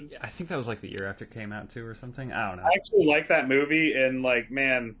nomination? Yeah, I think that was like the year after it came out too, or something. I don't know. I actually like that movie, and like,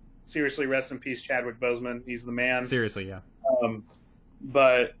 man, seriously, rest in peace, Chadwick Boseman. He's the man. Seriously, yeah.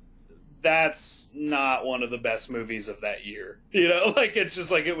 But that's not one of the best movies of that year. You know, like it's just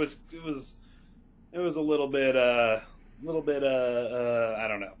like it was a little bit I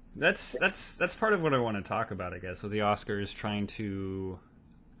don't know. That's part of what I want to talk about, I guess, with the Oscars trying to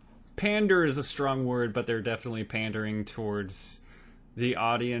pander is a strong word, but they're definitely pandering towards the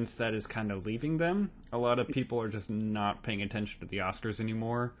audience that is kind of leaving them. A lot of people are just not paying attention to the Oscars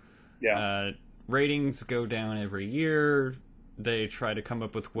anymore. Yeah. Ratings go down every year. They try to come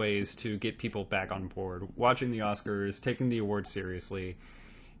up with ways to get people back on board, watching the Oscars, taking the awards seriously,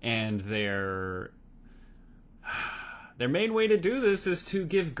 and their main way to do this is to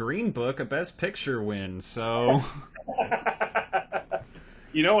give Green Book a Best Picture win. So,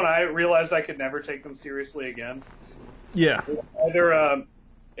 you know, when I realized I could never take them seriously again. Yeah.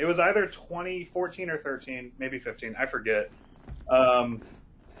 It was either 2014 or 13, maybe 15, I forget.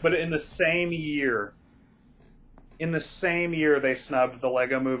 But in the same year, they snubbed the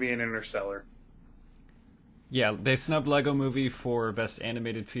Lego Movie and Interstellar. Yeah, they snubbed Lego Movie for Best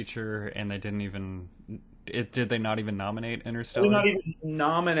Animated Feature, and they didn't even. Did they not even nominate Interstellar? They did not even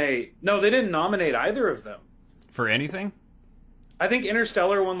nominate. No, they didn't nominate either of them For anything? I think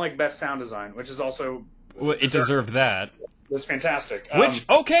Interstellar won like Best Sound Design, which is also. Well, it deserved that. It was fantastic.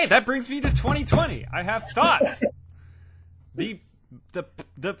 Okay, that brings me to 2020. I have thoughts. The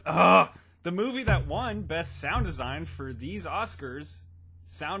movie that won Best Sound Design for these Oscars,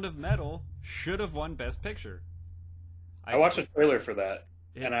 Sound of Metal, should have won Best Picture. I watched a trailer for that,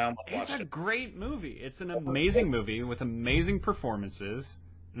 and I almost watched it. It's a great movie. It's an amazing movie with amazing performances,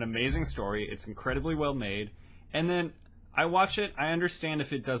 an amazing story. It's incredibly well made. And then I watch it. I understand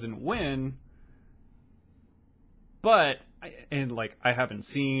if it doesn't win, but I haven't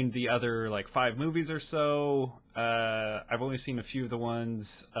seen the other 5 movies or so. I've only seen a few of the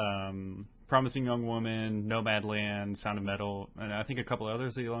ones. Promising Young Woman, Nomadland, Sound of Metal, and I think a couple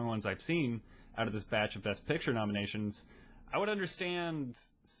others are the only ones I've seen out of this batch of Best Picture nominations. I would understand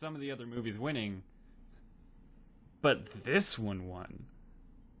some of the other movies winning, but this one won.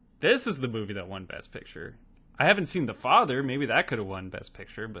 This is the movie that won Best Picture. I haven't seen The Father. Maybe that could have won Best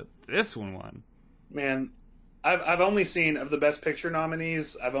Picture, but this one won. Man, I've only seen, of the Best Picture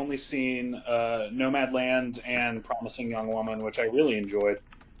nominees, I've only seen Nomadland and Promising Young Woman, which I really enjoyed.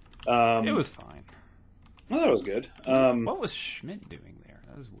 It was fine. Well, that was good. What was Schmidt doing there?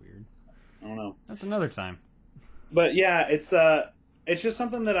 That was weird. I don't know. That's another time. But yeah, it's just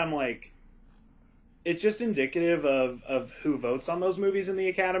something that I'm like. It's just indicative of who votes on those movies in the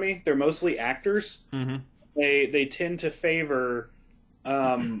Academy. They're mostly actors. Mm-hmm. They tend to favor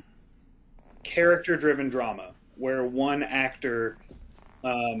character-driven drama, where one actor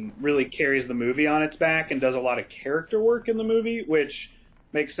really carries the movie on its back and does a lot of character work in the movie, which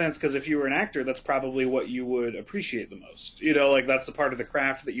makes sense because if you were an actor, that's probably what you would appreciate the most. You know, that's the part of the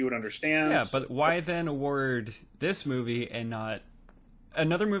craft that you would understand. Yeah, but why then award this movie and not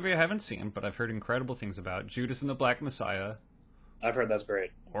another movie I haven't seen, but I've heard incredible things about, Judas and the Black Messiah. I've heard that's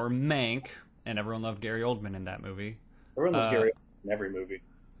great. Or Mank, and everyone loved Gary Oldman in that movie. Everyone loves Gary Oldman in every movie.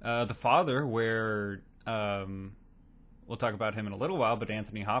 The Father, where we'll talk about him in a little while, but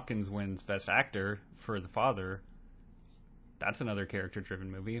Anthony Hopkins wins Best Actor for The Father. That's another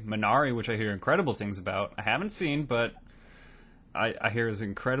character-driven movie. Minari, which I hear incredible things about. I haven't seen, but I hear is an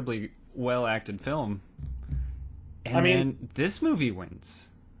incredibly well-acted film. And then this movie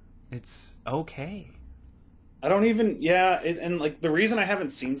wins. It's okay. I don't even... Yeah, the reason I haven't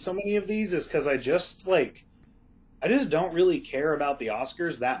seen so many of these is because I just don't really care about the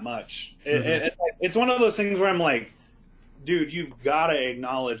Oscars that much. It's one of those things where I'm like, dude, you've got to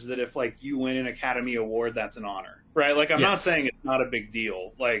acknowledge that if you win an Academy Award, that's an honor. Right? I'm not saying it's not a big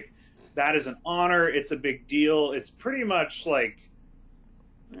deal. That is an honor. It's a big deal. It's pretty much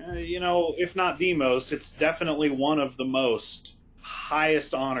if not the most, it's definitely one of the most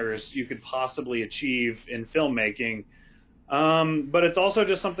highest honors you could possibly achieve in filmmaking. But it's also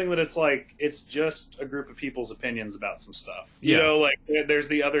just something that it's just a group of people's opinions about some stuff. Yeah. Like there's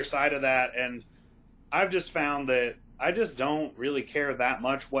the other side of that, and I've just found that I just don't really care that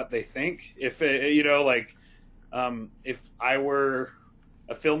much what they think. If I were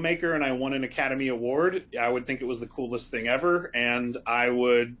a filmmaker and I won an Academy Award, I would think it was the coolest thing ever, and I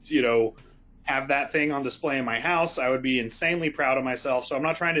would, have that thing on display in my house. I would be insanely proud of myself. So I'm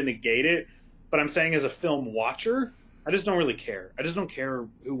not trying to negate it, but I'm saying as a film watcher, I just don't really care. I just don't care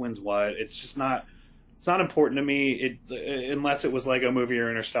who wins what. It's just not. It's not important to me. Unless it was Lego Movie or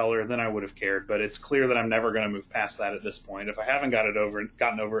Interstellar, then I would have cared. But it's clear that I'm never going to move past that at this point. If I haven't gotten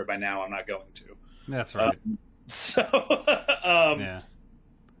over it by now, I'm not going to. That's right. Yeah.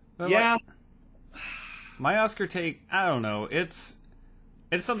 But yeah. My Oscar take, I don't know. It's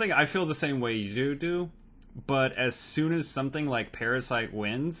something I feel the same way you do. But as soon as something like Parasite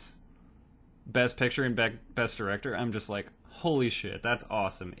wins Best Picture and Best Director, I'm just like, holy shit, that's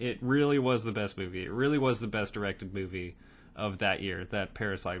awesome. It really was the best movie. It really was the best directed movie of that year that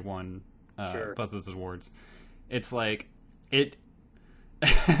Parasite won both of those awards. It's like, it's,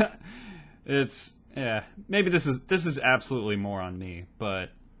 yeah, maybe this is absolutely more on me,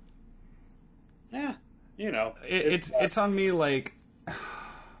 but yeah, it's on me. Like,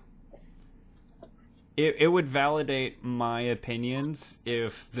 it would validate my opinions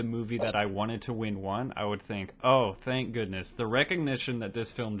if the movie that I wanted to win won. I would think, oh, thank goodness, the recognition that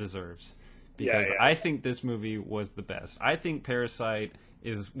this film deserves, because I think this movie was the best. I think Parasite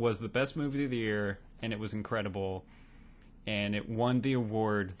was the best movie of the year, and it was incredible, and it won the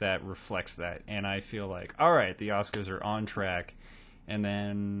award that reflects that. And I feel like, all right, the Oscars are on track. And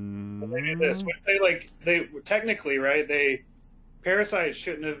then they do this. They technically, right? Parasite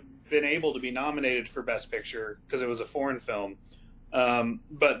shouldn't have been able to be nominated for Best Picture because it was a foreign film.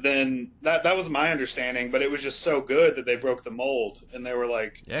 But then that was my understanding. But it was just so good that they broke the mold, and they were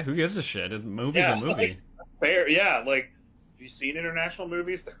like, "Yeah, who gives a shit? A movie's a movie." Fair, yeah. Like, have you seen international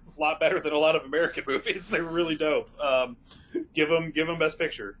movies? They're a lot better than a lot of American movies. They were really dope. Give them Best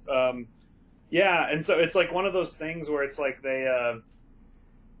Picture. Yeah, and so it's like one of those things where it's like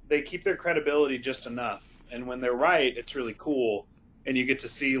they keep their credibility just enough, and when they're right, it's really cool, and you get to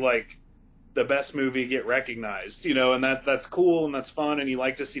see like the best movie get recognized, and that's cool and that's fun, and you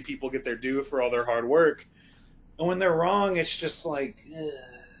like to see people get their due for all their hard work. And when they're wrong, it's just like,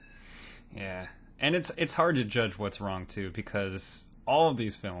 yeah, and it's hard to judge what's wrong too, because all of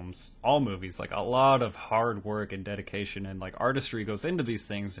these films, all movies, like a lot of hard work and dedication and like artistry goes into these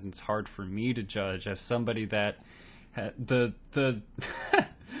things, and it's hard for me to judge as somebody that the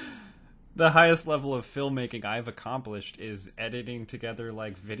the highest level of filmmaking I've accomplished is editing together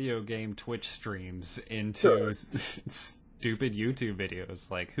like video game Twitch streams into stupid YouTube videos.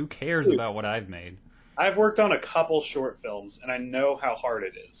 Like, who cares about what I've made? I've worked on a couple short films, and I know how hard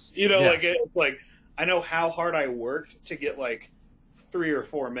it is. Like I know how hard I worked to get like 3 or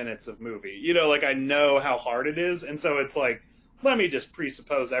 4 minutes of movie. Like I know how hard it is, and so it's like, let me just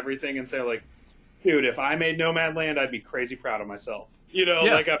presuppose everything and say like, dude, if I made Nomadland, I'd be crazy proud of myself.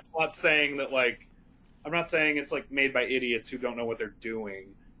 Like I'm not saying that I'm not saying it's like made by idiots who don't know what they're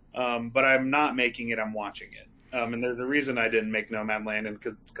doing. But I'm not making it, I'm watching it. And there's a reason I didn't make Nomadland, and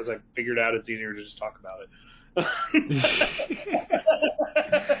because I figured out it's easier to just talk about it.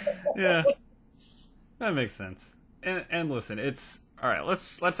 Yeah. That makes sense. And listen, it's all right,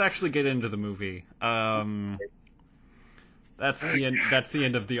 let's actually get into the movie. That's the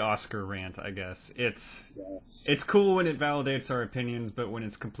end of the Oscar rant, I guess. It's cool when it validates our opinions, but when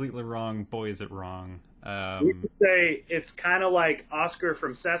it's completely wrong, boy, is it wrong. We could say it's kind of like Oscar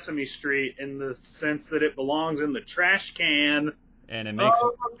from Sesame Street in the sense that it belongs in the trash can. And it makes...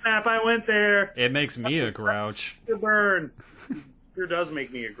 Oh, snap, I went there. It makes me a grouch. The burn. Sure does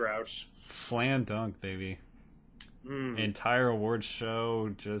make me a grouch. Slam dunk, baby. Entire awards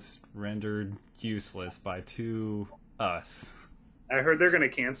show just rendered useless by us. I heard they're going to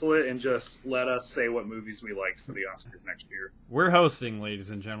cancel it and just let us say what movies we liked for the Oscars next year. We're hosting,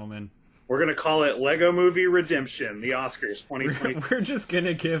 ladies and gentlemen. We're going to call it Lego Movie Redemption, the Oscars 2020. We're just going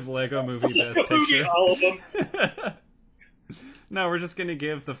to give Lego Movie Best Picture. All of them. No, we're just going to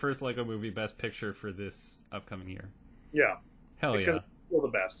give the first Lego Movie Best Picture for this upcoming year. Yeah. Hell because yeah. It's still the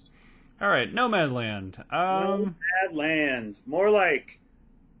best. All right, Nomadland. Nomadland. More like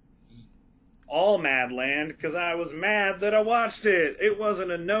All Madland, because I was mad that I watched it. It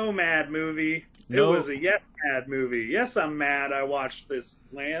wasn't a Nomad movie. No. It was a Yes Mad movie. Yes, I'm mad I watched this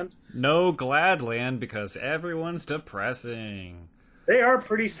land. No Gladland, because everyone's depressing. They are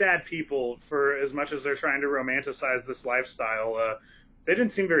pretty sad people for as much as they're trying to romanticize this lifestyle. They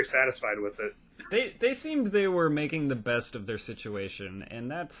didn't seem very satisfied with it. They seemed they were making the best of their situation, and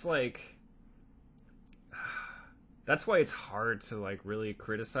that's like that's why it's hard to like really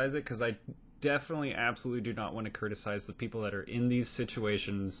criticize it, because I definitely absolutely do not want to criticize the people that are in these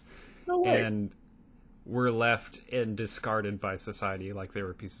situations No way. and were left and discarded by society like they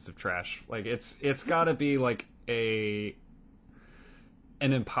were pieces of trash. Like it's got to be like an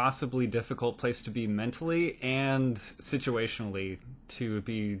impossibly difficult place to be mentally and situationally, to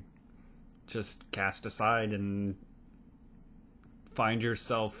be just cast aside and find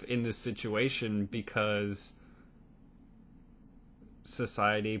yourself in this situation because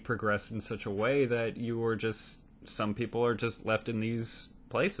society progressed in such a way that you were just, some people are just left in these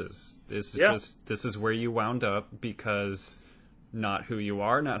places. Yeah. This is where you wound up because not who you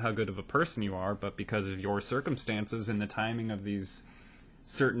are, not how good of a person you are, but because of your circumstances and the timing of these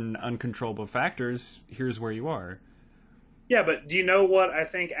certain uncontrollable factors, here's where you are. Yeah, but do you know what I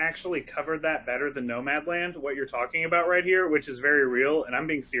think actually covered that better than Nomadland? What you're talking about right here, which is very real, and I'm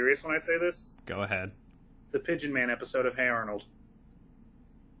being serious when I say this. Go ahead. The Pigeon Man episode of Hey Arnold.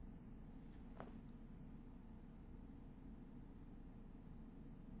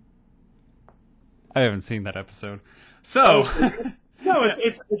 I haven't seen that episode. So No,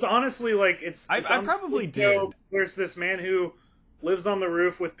 it's honestly like I probably did. There's this man who lives on the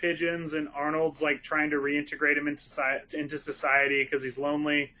roof with pigeons, and Arnold's like trying to reintegrate him into society because he's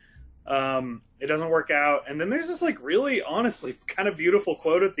lonely. It doesn't work out, and then there's this like really honestly kind of beautiful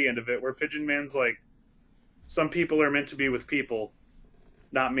quote at the end of it where Pigeon Man's like, "Some people are meant to be with people,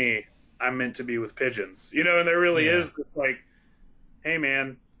 not me. I'm meant to be with pigeons." You know, and there really Yeah. is this like, "Hey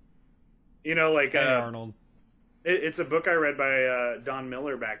man," you know, like Hey Arnold. it's a book I read by Don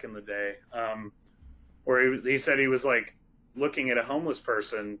Miller back in the day, where he said he was like looking at a homeless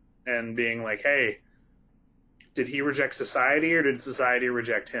person and being like, "Hey, did he reject society or did society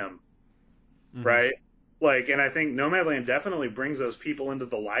reject him?" Mm-hmm. Right? Like, and I think Nomadland definitely brings those people into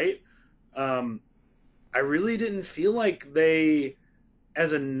the light. Um, I really didn't feel like they,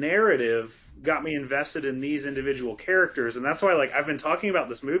 as a narrative, got me invested in these individual characters, and that's why like I've been talking about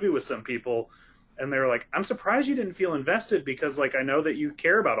this movie with some people, and they're like, "I'm surprised you didn't feel invested because like I know that you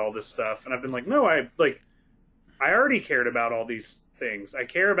care about all this stuff," and I've been like, "No, I already cared about all these things. I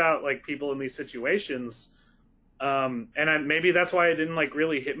care about like people in these situations." Maybe that's why it didn't like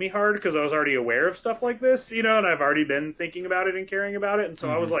really hit me hard because I was already aware of stuff like this, you know, and I've already been thinking about it and caring about it. And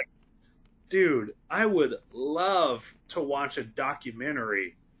so I was like, dude, I would love to watch a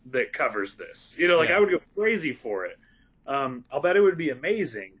documentary that covers this. You know, like Yeah. I would go crazy for it. I'll bet it would be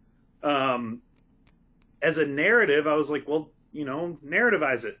amazing. As a narrative, I was like, well, you know,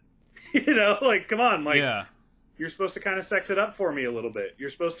 narrativize it. You know, like, come on, like, Yeah. you're supposed to kind of sex it up for me a little bit. You're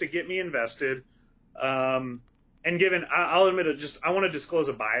supposed to get me invested. And given, I'll admit it, just I want to disclose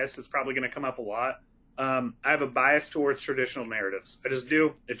a bias that's probably going to come up a lot. I have a bias towards traditional narratives. I just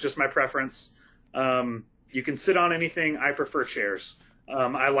do. It's just my preference. You can sit on anything. I prefer chairs.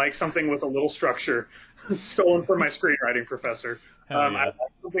 I like something with a little structure, stolen from my screenwriting professor. Hell yeah. I like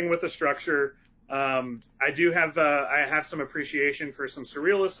something with a structure. I do have I have some appreciation for some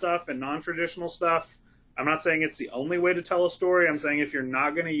surrealist stuff and non-traditional stuff. I'm not saying it's the only way to tell a story. I'm saying if you're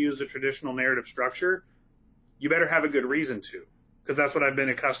not going to use a traditional narrative structure, you better have a good reason to, because that's what I've been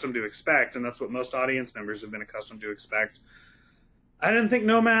accustomed to expect, and that's what most audience members have been accustomed to expect. I didn't think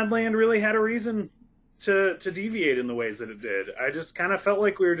Nomadland really had a reason to deviate in the ways that it did. I just kind of felt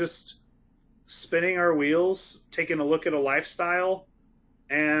like we were just spinning our wheels, taking a look at a lifestyle,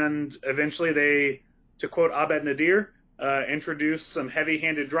 and eventually they, to quote Abed Nadir, introduced some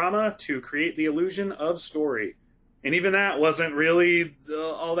heavy-handed drama to create the illusion of story. And even that wasn't really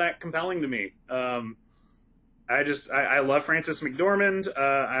all that compelling to me. I love Frances McDormand.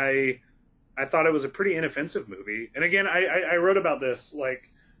 I thought it was a pretty inoffensive movie. And again, I wrote about this.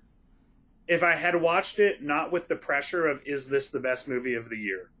 Like, if I had watched it not with the pressure of is this the best movie of the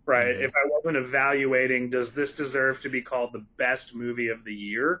year, right? Mm-hmm. If I wasn't evaluating does this deserve to be called the best movie of the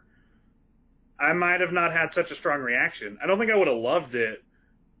year, I might have not had such a strong reaction. I don't think I would have loved it,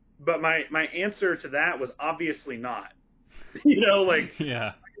 but my answer to that was obviously not. You know, like,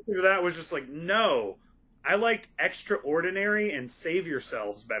 yeah. My answer to that was just like, no. I liked Extraordinary and Save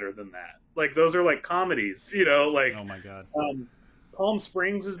Yourselves better than that. Like, those are like comedies, you know, like, oh my God. Palm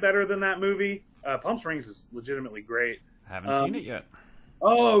Springs is better than that movie. Palm Springs is legitimately great. Haven't seen it yet.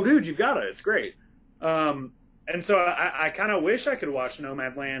 Oh, dude, you've got it. It's great. And so I kind of wish I could watch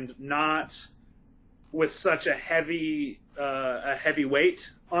Nomadland not with such a heavy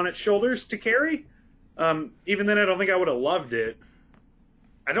weight on its shoulders to carry. Even then, I don't think I would have loved it.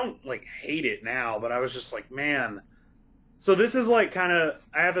 I don't like hate it now, but I was just like, man. So this is like kind of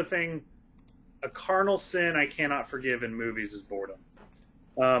I have a thing. A carnal sin I cannot forgive in movies is boredom.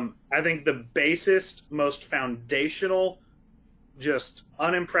 I think the basest, most foundational, just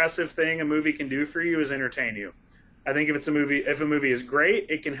unimpressive thing a movie can do for you is entertain you. I think if a movie is great,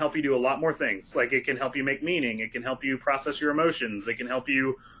 it can help you do a lot more things. Like it can help you make meaning, it can help you process your emotions, it can help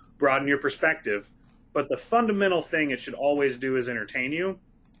you broaden your perspective. But the fundamental thing it should always do is entertain you.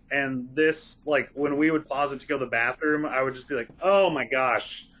 And this, like when we would pause it to go to the bathroom, I would just be like, "Oh my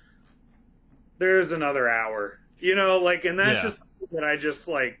gosh, there's another hour." Like, and that's Yeah. just something that I just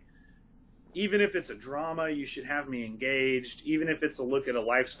like. Even if it's a drama, you should have me engaged. Even if it's a look at a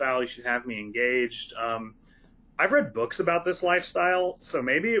lifestyle, you should have me engaged. I've read books about this lifestyle, so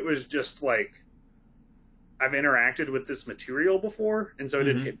maybe it was just like I've interacted with this material before, and so it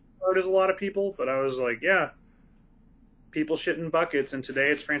didn't Mm-hmm. hit me hard as a lot of people. But I was like, yeah, people shit in buckets, and today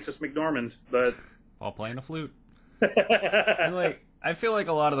it's Francis McDormand. But While playing a flute. And like, I feel like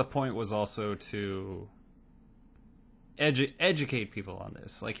a lot of the point was also to educate people on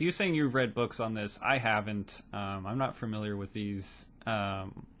this. Like you saying you've read books on this, I haven't. I'm not familiar with these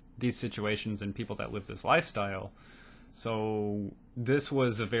situations and people that live this lifestyle. So this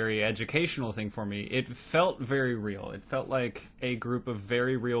was a very educational thing for me. It felt very real. It felt like a group of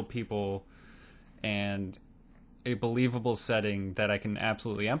very real people and a believable setting that I can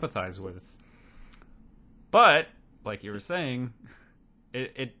absolutely empathize with. But like you were saying,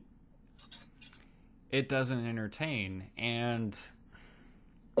 it it doesn't entertain, and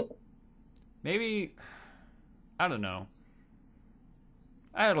maybe I don't know.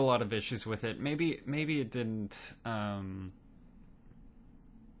 I had a lot of issues with it. Maybe it didn't.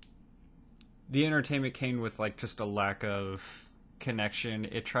 The entertainment came with like just a lack of connection.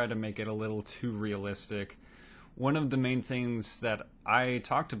 It tried to make it a little too realistic. One of the main things that I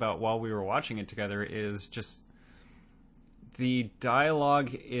talked about while we were watching it together is just the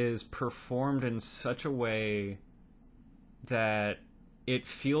dialogue is performed in such a way that it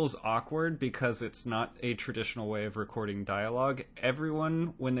feels awkward because it's not a traditional way of recording dialogue.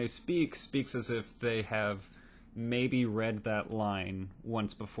 Everyone, when they speak, speaks as if they have maybe read that line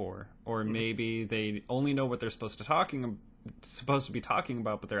once before, or maybe they only know what they're supposed to be talking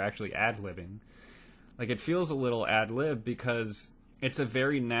about, but they're actually ad libbing. Like it feels a little ad lib because it's a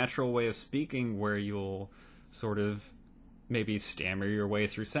very natural way of speaking where you'll sort of maybe stammer your way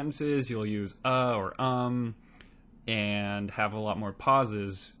through sentences. You'll use or and have a lot more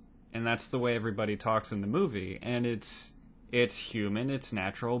pauses, and that's the way everybody talks in the movie. And it's human, it's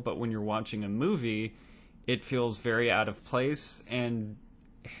natural, but when you're watching a movie, it feels very out of place, and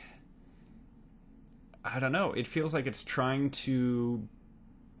I don't know, it feels like it's trying to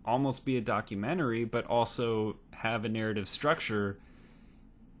almost be a documentary but also have a narrative structure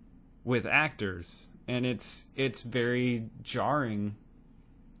with actors, and it's very jarring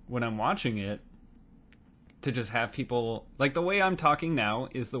when I'm watching it to just have people like the way I'm talking now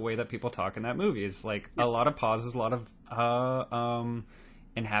is the way that people talk in that movie. It's like a lot of pauses, a lot of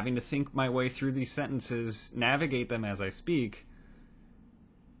and having to think my way through these sentences, navigate them as I speak.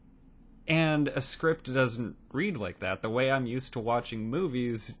 And a script doesn't read like that. The way I'm used to watching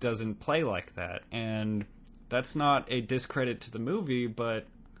movies doesn't play like that. And that's not a discredit to the movie, but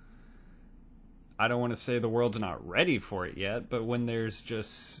I don't want to say the world's not ready for it yet, but when there's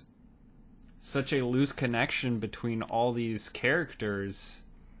just such a loose connection between all these characters,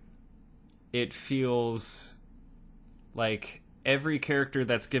 it feels like every character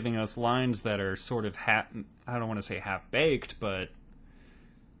that's giving us lines that are sort of I don't want to say half baked, but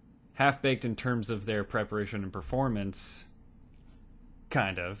half baked in terms of their preparation and performance,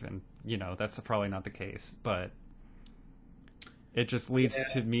 kind of. And that's probably not the case, but it just leads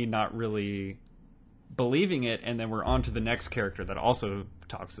yeah. to me not really believing it, and then we're on to the next character that also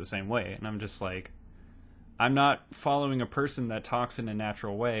talks the same way, and I'm just like, I'm not following a person that talks in a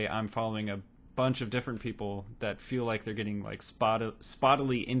natural way. I'm following a bunch of different people that feel like they're getting like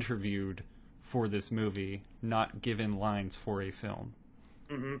spottily interviewed for this movie, not given lines for a film.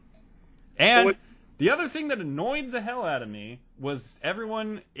 Mm-hmm. Well, And the other thing that annoyed the hell out of me was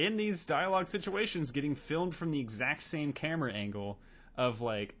everyone in these dialogue situations getting filmed from the exact same camera angle of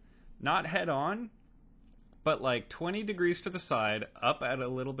like not head on, but like 20 degrees to the side, up at a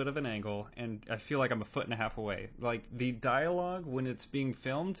little bit of an angle, and I feel like I'm a foot and a half away. Like the dialogue when it's being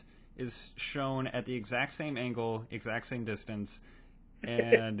filmed is shown at the exact same angle, exact same distance,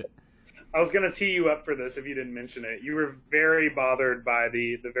 and I was going to tee you up for this if you didn't mention it. You were very bothered by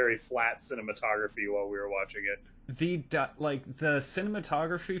the very flat cinematography while we were watching it. the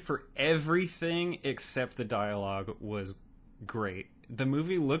cinematography for everything except the dialogue was great. the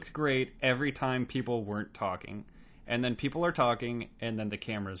movie looked great every time people weren't talking. And then people are talking, and then the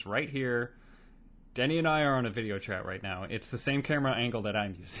camera's right here. Denny and I are on a video chat right now. It's the same camera angle that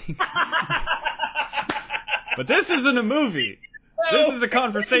I'm using. But this isn't a movie. This is a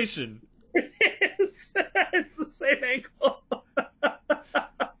conversation. It's the same angle.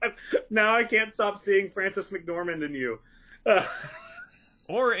 Now I can't stop seeing Frances McDormand in you.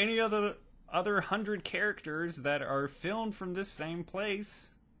 Or any other 100 characters that are filmed from this same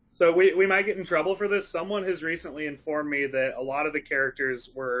place. So we might get in trouble for this. Someone has recently informed me that a lot of the characters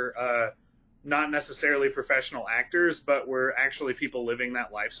were not necessarily professional actors, but were actually people living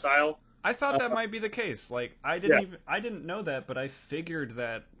that lifestyle. I thought that might be the case. Like, I didn't know that, but I figured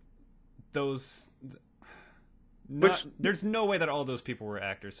that those... there's no way that all those people were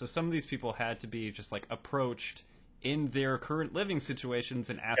actors. So some of these people had to be just, like, approached in their current living situations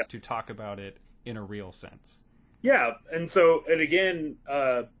and asked to talk about it in a real sense. Yeah, and so, and again,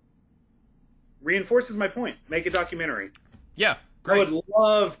 reinforces my point. Make a documentary. Yeah, great. I would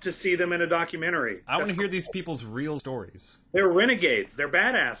love to see them in a documentary. I want to hear these people's real stories. They're renegades. They're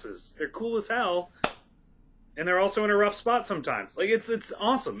badasses. They're cool as hell. And they're also in a rough spot sometimes. Like, it's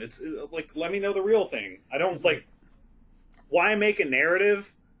awesome. It's like, let me know the real thing. I don't, like, why make a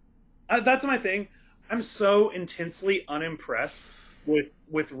narrative? That's my thing. I'm so intensely unimpressed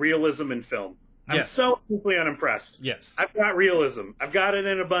with realism in film. I'm so intensely unimpressed. Yes. I've got realism. I've got it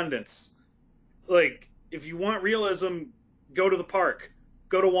in abundance. Like, if you want realism, go to the park.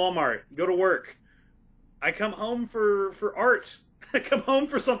 Go to Walmart. Go to work. I come home for art. I come home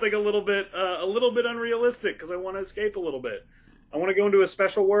for something a little bit unrealistic because I want to escape a little bit. I want to go into a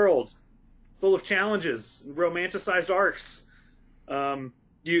special world full of challenges, romanticized arcs.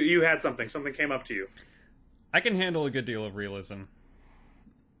 You had something. Something came up to you. I can handle a good deal of realism.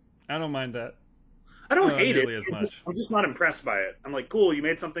 I don't mind that. I don't hate nearly it. as much. I'm just not impressed by it. I'm like, cool, you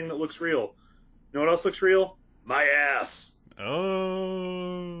made something that looks real. You know what else looks real? My ass.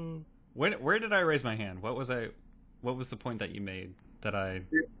 Oh. Where did I raise my hand? What was the point that you made that I...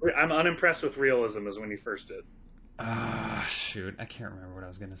 I'm unimpressed with realism is when you first did. Shoot. I can't remember what I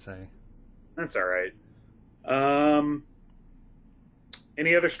was going to say. That's all right.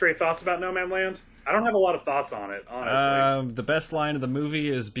 Any other stray thoughts about No Man Land? I don't have a lot of thoughts on it, honestly. The best line of the movie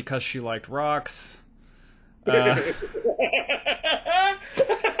is because she liked rocks. Forgot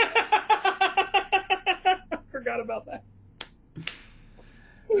about that.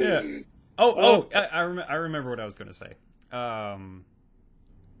 Yeah. I remember what I was going to say.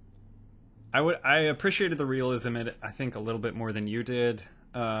 I appreciated the realism in it, I think, a little bit more than you did.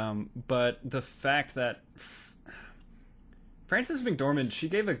 But the fact that Frances McDormand, she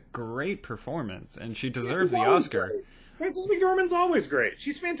gave a great performance, and she deserved the Oscar. Great. Frances McDormand's always great.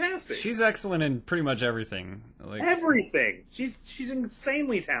 She's fantastic. She's excellent in pretty much everything. Like everything. She's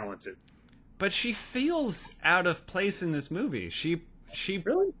insanely talented. But she feels out of place in this movie. She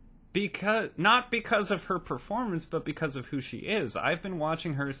really? Not because of her performance, but because of who she is. I've been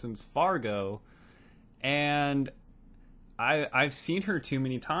watching her since Fargo, and I've seen her too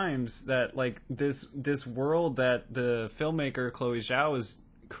many times that, like, this world that the filmmaker Chloe Zhao is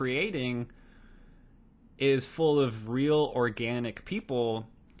creating is full of real organic people.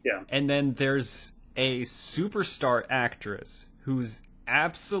 Yeah. And then there's a superstar actress who's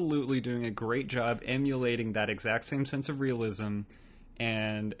absolutely doing a great job emulating that exact same sense of realism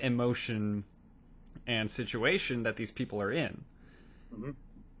and emotion and situation that these people are in. Mm-hmm.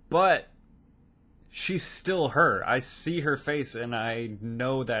 But she's still her. I see her face and I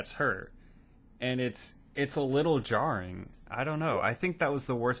know that's her. And it's a little jarring. I don't know. I think that was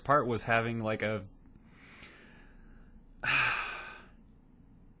the worst part, was having like a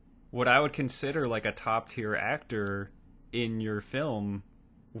what I would consider like a top tier actor in your film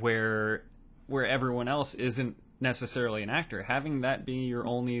where everyone else isn't necessarily an actor. Having that be your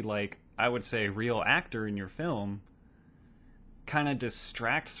only, like, I would say, real actor in your film kind of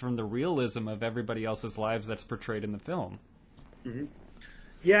distracts from the realism of everybody else's lives that's portrayed in the film. Mm-hmm.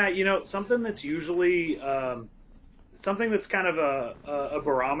 Yeah, you know, something that's usually something that's kind of a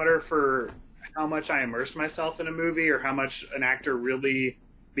barometer for how much I immerse myself in a movie or how much an actor really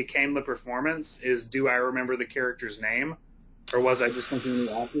became the performance is, do I remember the character's name? Or was I just thinking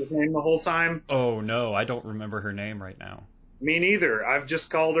the actor's name the whole time? Oh, no, I don't remember her name right now. Me neither. I've just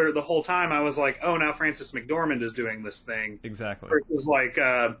called her the whole time. I was like, oh, now Frances McDormand is doing this thing. Exactly. It was like,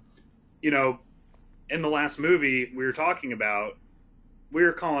 you know, in the last movie we were talking about, we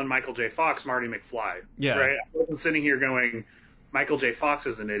were calling Michael J. Fox Marty McFly. Yeah. Right? I wasn't sitting here going, Michael J. Fox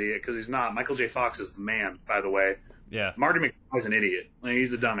is an idiot, because he's not. Michael J. Fox is the man, by the way. Yeah. Marty McFly's an idiot. Like,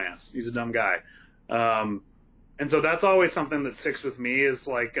 he's a dumbass. He's a dumb guy. And so that's always something that sticks with me is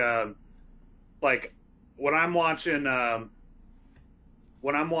like when I'm watching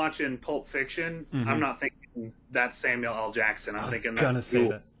Pulp Fiction, I'm not thinking that's Samuel L. Jackson. I'm thinking that's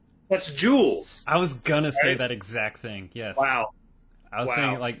Jules. That's Jules. I was gonna say that exact thing. Yes. Wow. I was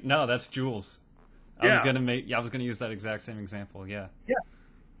saying like, no, that's Jules. I was gonna use that exact same example. Yeah. Yeah.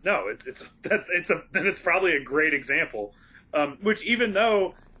 No, it's probably a great example. Which even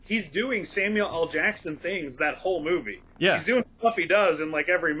though he's doing Samuel L. Jackson things that whole movie, he's doing stuff he does in like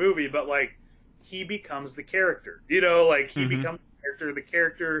every movie, but like he becomes the character. You know, like he becomes the character. The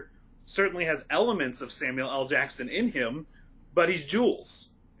character certainly has elements of Samuel L. Jackson in him, but he's Jules.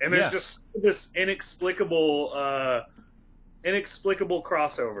 And there's just this inexplicable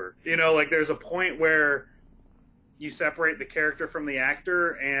crossover. You know, like there's a point where you separate the character from the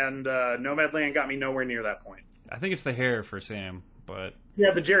actor, and Nomadland got me nowhere near that point. I think it's the hair for Sam, but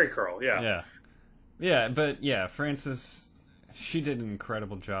yeah, the Jerry curl. Yeah. But yeah, Frances, she did an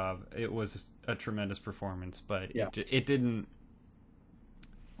incredible job. It was a tremendous performance, but it didn't.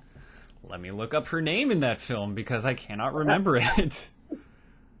 Let me look up her name in that film because I cannot remember it.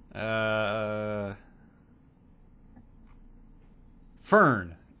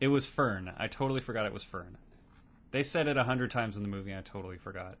 Fern. It was Fern. I totally forgot it was Fern. They said it 100 times in the movie. I totally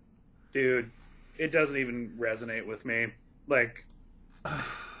forgot. Dude, it doesn't even resonate with me. Like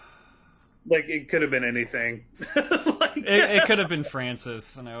it could have been anything. It could have been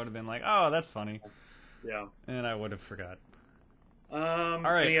Frances, and I would have been like, "Oh, that's funny." Yeah, and I would have forgot. All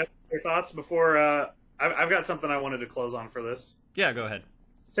right. Any other thoughts before? I've got something I wanted to close on for this. Yeah, go ahead.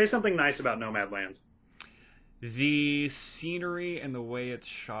 Say something nice about Nomadland. The scenery and the way it's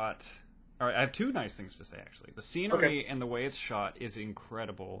shot. All right, I have two nice things to say, actually. The scenery and the way it's shot is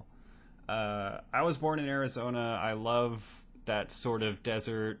incredible. I was born in Arizona. I love that sort of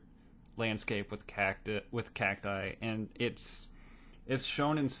desert landscape with cacti, and it's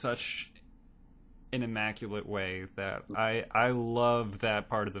shown in such an immaculate way that I love that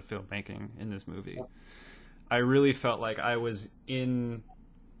part of the filmmaking in this movie. I really felt like I was in...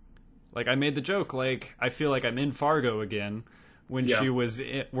 Like, I made the joke, like, I feel like I'm in Fargo again when she was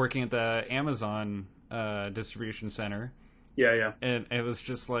working at the Amazon distribution center. Yeah. And it was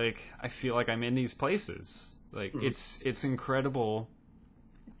just like, I feel like I'm in these places. Like, it's incredible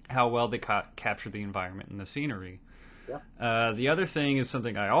how well they capture the environment and the scenery. Yeah. The other thing is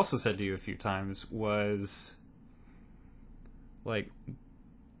something I also said to you a few times was, like,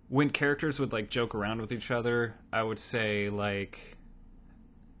 when characters would, like, joke around with each other, I would say, like...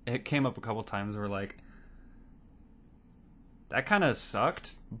 It came up a couple times where, like, that kind of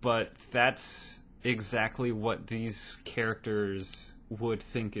sucked, but that's exactly what these characters would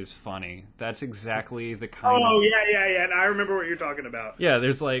think is funny. That's exactly the kind of... Oh, yeah. I remember what you're talking about. Yeah,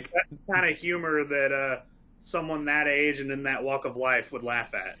 there's, like... That kind of humor that someone that age and in that walk of life would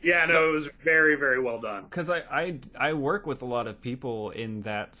laugh at. Yeah, no, it was very, very well done. Because I work with a lot of people in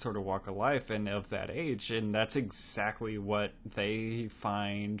that sort of walk of life and of that age, and that's exactly what they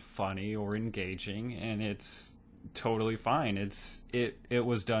find funny or engaging, and it's totally fine. It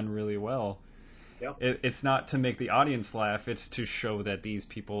was done really well. Yeah. It's not to make the audience laugh, it's to show that these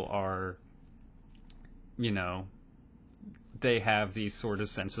people are, you know... they have these sort of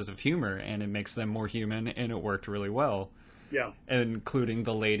senses of humor, and it makes them more human, and it worked really well. Yeah. Including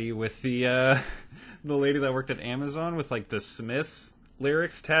the lady with the lady that worked at Amazon with, like, the Smiths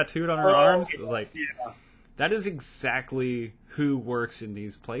lyrics tattooed on her arms. Like, that is exactly who works in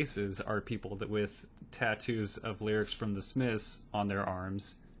these places, are people that with tattoos of lyrics from the Smiths on their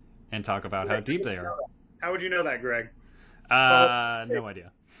arms and talk about how deep they are. How would you know that, Greg? No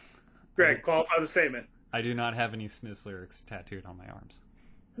idea. Greg, qualify the statement. I do not have any Smiths lyrics tattooed on my arms.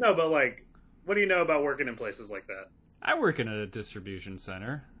 No, but, like, what do you know about working in places like that? I work in a distribution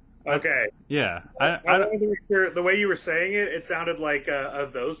center. Okay. Yeah. The way you were saying it, it sounded like a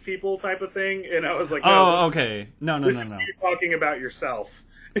those people type of thing, and I was like, no, okay. No. Is you talking about yourself.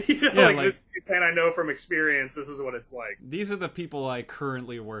 You know, like and I know from experience, this is what it's like. These are the people I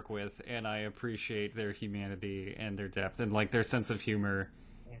currently work with, and I appreciate their humanity and their depth and, like, their sense of humor.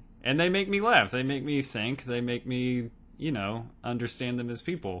 And they make me laugh. They make me think. They make me, you know, understand them as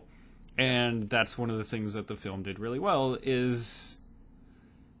people. And that's one of the things that the film did really well is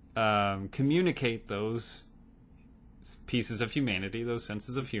communicate those pieces of humanity, those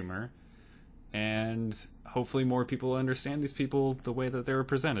senses of humor, and hopefully more people understand these people the way that they were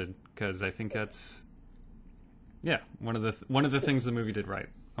presented. Because I think that's, one of the things the movie did right.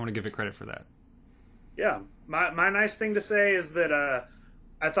 I want to give it credit for that. Yeah, my nice thing to say is that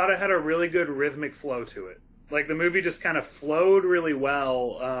I thought it had a really good rhythmic flow to it. Like, the movie just kind of flowed really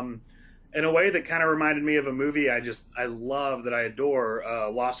well. in a way that kind of reminded me of a movie I love, that I adore,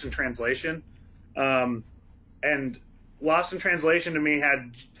 Lost in Translation. And Lost in Translation to me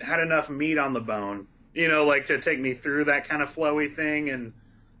had enough meat on the bone, like to take me through that kind of flowy thing. And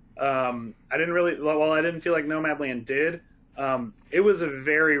I didn't feel like Nomadland did. It was a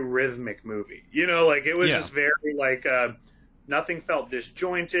very rhythmic movie, like it was just very like nothing felt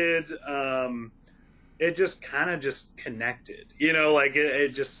disjointed. It just kind of just connected, like it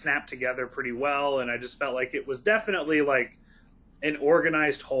just snapped together pretty well. And I just felt like it was definitely like an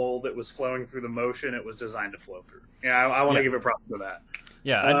organized whole that was flowing through the motion it was designed to flow through. I want to give it props for that.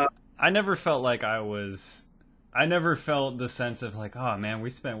 Yeah, I never felt like I never felt the sense of like, oh man,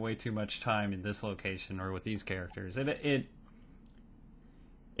 we spent way too much time in this location or with these characters. It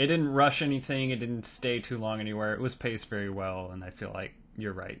didn't rush anything. It didn't stay too long anywhere. It was paced very well, and I feel like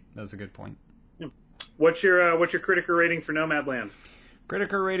you're right. That's a good point. What's your Critiker rating for Nomadland?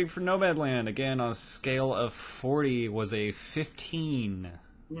 Critiker rating for Nomadland, again, on a scale of 40, was a 15,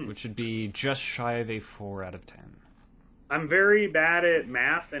 which would be just shy of a 4 out of 10. I'm very bad at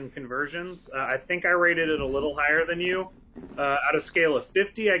math and conversions. I think I rated it a little higher than you. Out of scale of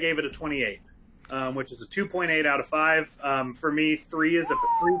 50, I gave it a 28, which is a 2.8 out of 5. For me, 3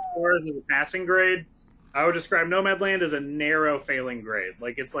 stars is a passing grade. I would describe Nomadland as a narrow failing grade.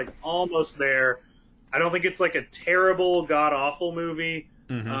 Like, it's like almost there. I don't think it's like a terrible, god-awful movie,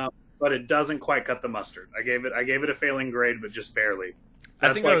 but it doesn't quite cut the mustard. I gave it a failing grade, but just barely.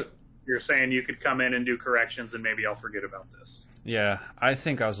 That's you're saying you could come in and do corrections, and maybe I'll forget about this. Yeah, I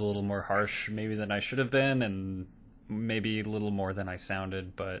think I was a little more harsh maybe than I should have been, and maybe a little more than I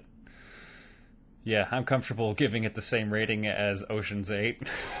sounded, but yeah, I'm comfortable giving it the same rating as Ocean's 8.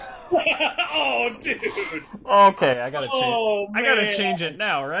 Oh, dude! Okay, I gotta change it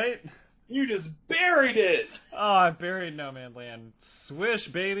now, right? You just buried it! Oh, I buried Nomadland. Swish,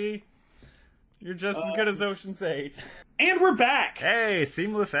 baby! You're just as good as Ocean's 8. And we're back! Hey,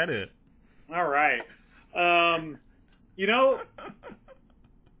 seamless edit. Alright. We're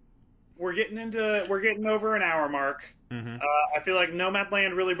getting over an hour mark. I feel like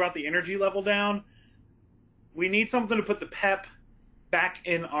Nomadland really brought the energy level down. We need something to put the pep back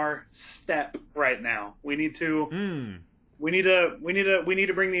in our step right now. We need to... We need to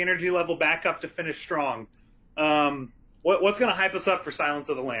bring the energy level back up to finish strong. What's going to hype us up for Silence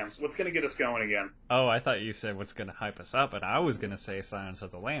of the Lambs? What's going to get us going again? Oh, I thought you said what's going to hype us up, and I was going to say Silence of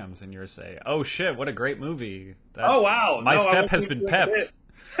the Lambs, and you're saying, oh shit, what a great movie. Oh wow, my step has been pepped.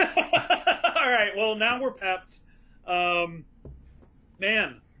 All right, well now we're pepped. Man,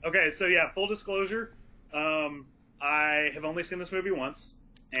 okay, so yeah, full disclosure, I have only seen this movie once,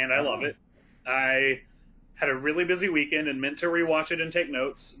 and I love it. I had a really busy weekend and meant to rewatch it and take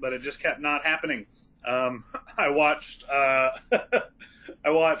notes, but it just kept not happening. I watched fuck.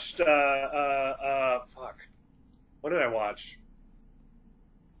 What did I watch?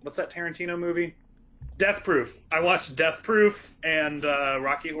 What's that Tarantino movie? Death Proof. I watched Death Proof and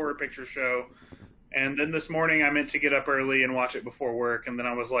Rocky Horror Picture Show, and then this morning I meant to get up early and watch it before work, and then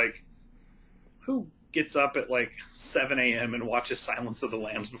I was like, who gets up at like 7 a.m. and watches Silence of the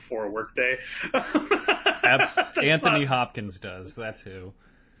Lambs before a workday? Anthony Hopkins does. That's who.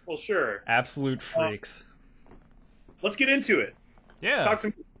 Well, sure. Absolute freaks. Let's get into it. Yeah. Talk to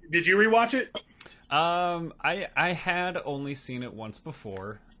me. Did you rewatch it? I had only seen it once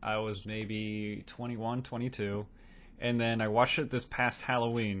before. I was maybe 21, 22. And then I watched it this past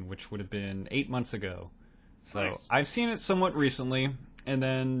Halloween, which would have been 8 months ago. So nice. I've seen it somewhat recently. And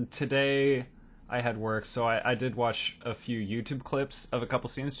then today I had work, so I did watch a few YouTube clips of a couple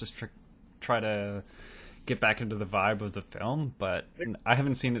scenes just to try to get back into the vibe of the film, but I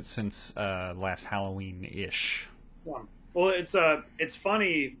haven't seen it since last Halloween-ish. Well, it's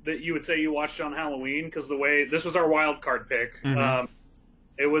funny that you would say you watched it on Halloween, because the way this was our wild card pick.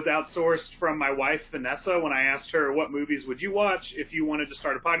 It was outsourced from my wife Vanessa when I asked her what movies would you watch if you wanted to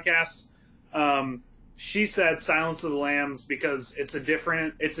start a podcast. She said Silence of the Lambs because it's a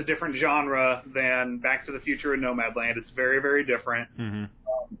different genre than Back to the Future and Nomadland. It's very, very different.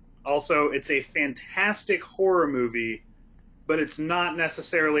 Also, it's a fantastic horror movie, but it's not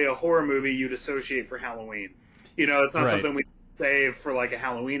necessarily a horror movie you'd associate for Halloween. It's not something we save for like a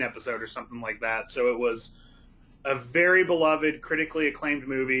Halloween episode or something like that. So it was a very beloved, critically acclaimed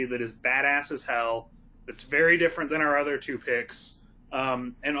movie that is badass as hell. That's very different than our other two picks.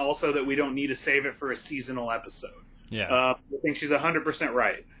 And also that we don't need to save it for a seasonal episode. Yeah. I think she's 100%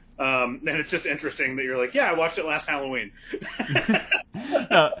 right. And it's just interesting that you're like, yeah, I watched it last Halloween.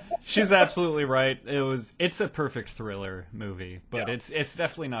 No, she's absolutely right. It's a perfect thriller movie, but it's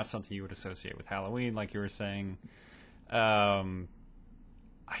definitely not something you would associate with Halloween, like you were saying. I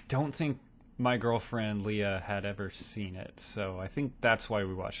I don't think my girlfriend Leah had ever seen it, so I think that's why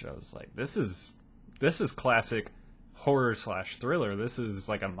we watched it. I was like, this is classic horror / thriller. This is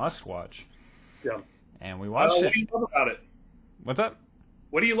like a must watch. Yeah. And we watched it. What do you love about it? What's up?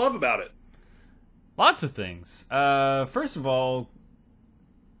 What do you love about it? Lots of things. First of all,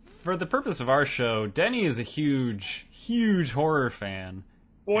 for the purpose of our show, Denny is a huge horror fan.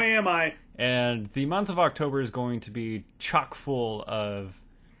 Boy, am I. And the month of October is going to be chock full of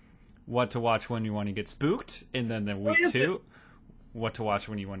what to watch when you want to get spooked, and then the week 2, what to watch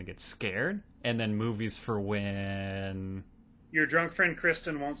when you want to get scared, and then movies for when your drunk friend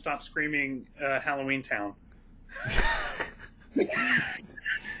Kristen won't stop screaming Halloween Town.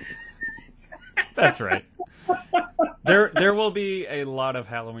 That's right. There will be a lot of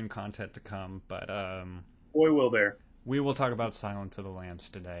Halloween content to come, but boy, will there. We will talk about Silence of the Lambs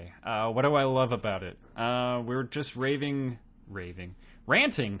today. What do I love about it? We're just ranting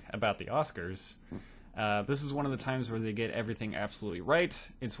about the Oscars. This is one of the times where they get everything absolutely right.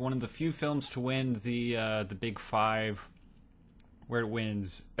 It's one of the few films to win the Big Five, where it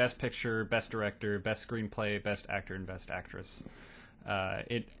wins Best Picture, Best Director, Best Screenplay, Best Actor, and Best Actress.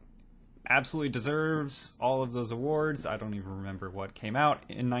 It absolutely deserves all of those awards. I don't even remember what came out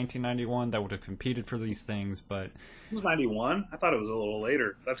in 1991 that would have competed for these things, but it was 91. I thought it was a little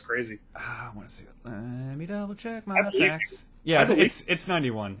later. That's crazy. I want to see. Let me double check my facts. Yeah, it's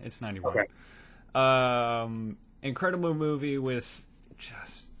 91. It's 91. Okay. Incredible movie with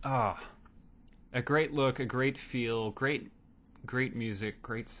just a great look, a great feel, great music,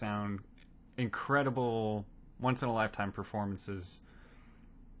 great sound, incredible once in a lifetime performances.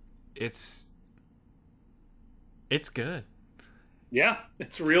 It's good. Yeah,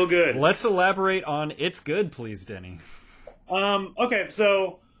 it's real good. Let's elaborate on it's good, please, Denny. Okay,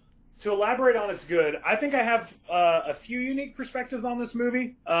 so to elaborate on it's good, I think I have a few unique perspectives on this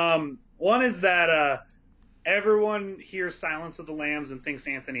movie. One is that everyone hears Silence of the Lambs and thinks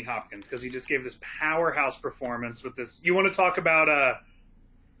Anthony Hopkins because he just gave this powerhouse performance with this. You want to talk about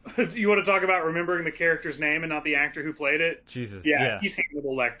remembering the character's name and not the actor who played it? Jesus. Yeah. He's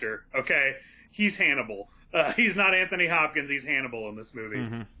Hannibal Lecter. Okay, he's Hannibal. He's not Anthony Hopkins. He's Hannibal in this movie.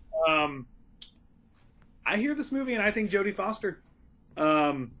 Mm-hmm. I hear this movie and I think Jodie Foster.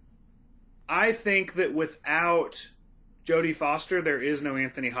 I think that without Jodie Foster, there is no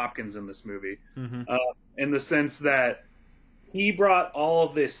Anthony Hopkins in this movie. Mm-hmm. In the sense that he brought all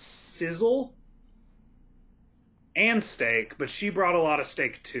this sizzle and steak, but she brought a lot of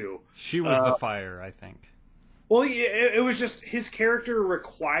steak too. She was the fire, I think. Well, it was just his character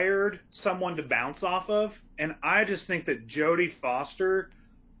required someone to bounce off of, and I just think that Jodie Foster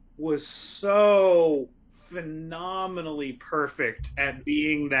was so phenomenally perfect at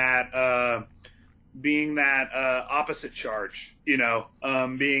being that opposite charge,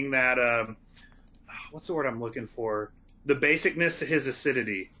 being that what's the word I'm looking for? The basicness to his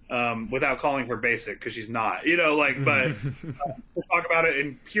acidity, without calling her basic because she's not, but we'll talk about it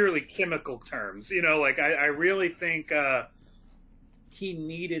in purely chemical terms, I really think he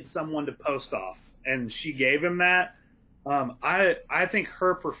needed someone to post off, and she gave him that. I think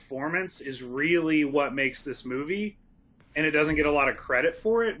her performance is really what makes this movie, and it doesn't get a lot of credit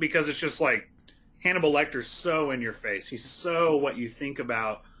for it because it's just like Hannibal Lecter's so in your face. He's so what you think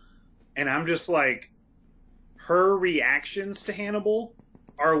about, and I'm just like, her reactions to Hannibal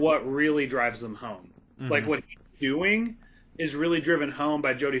are what really drives them home. Mm-hmm. Like what he's doing is really driven home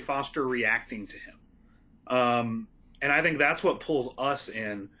by Jodie Foster reacting to him. And I think that's what pulls us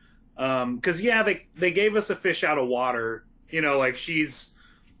in. Because, they gave us a fish out of water. She's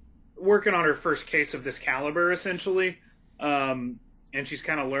working on her first case of this caliber, essentially. And she's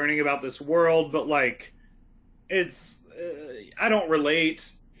kind of learning about this world. But, it's... I don't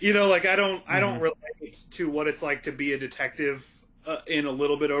relate. I don't relate to what it's like to be a detective in a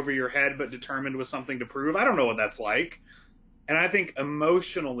little bit over your head, but determined with something to prove. I don't know what that's like. And I think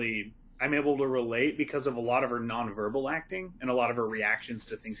emotionally, I'm able to relate because of a lot of her nonverbal acting and a lot of her reactions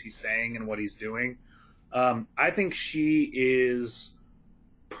to things he's saying and what he's doing. I think she is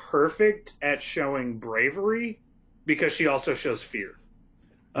perfect at showing bravery because she also shows fear.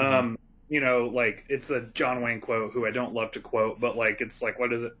 Mm-hmm. It's a John Wayne quote who I don't love to quote, but it's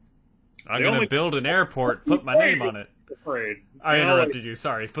what is it? I'm going to build an airport, put my name on it. Afraid. I interrupted you.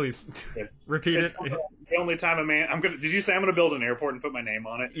 Sorry, please repeat it. The only time a man, did you say I'm going to build an airport and put my name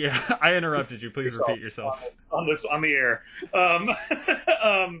on it? Yeah, I interrupted you. Please repeat yourself. On the air.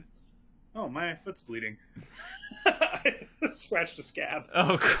 Oh, my foot's bleeding. I scratched a scab.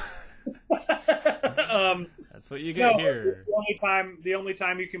 Oh, that's what you get here. The only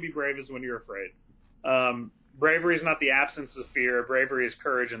time you can be brave is when you're afraid. bravery is not the absence of fear. Bravery is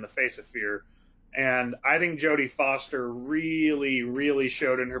courage in the face of fear. And I think Jodie Foster really, really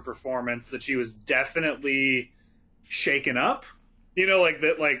showed in her performance that she was definitely shaken up. You know, like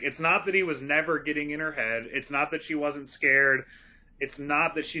that. Like it's not that he was never getting in her head. It's not that she wasn't scared. It's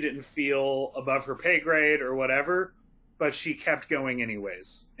not that she didn't feel above her pay grade or whatever. But she kept going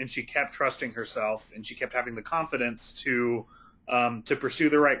anyways, and she kept trusting herself, and she kept having the confidence to pursue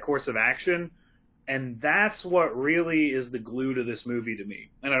the right course of action. And that's what really is the glue to this movie to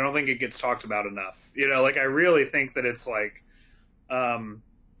me. And I don't think it gets talked about enough. You know, like I really think that it's like,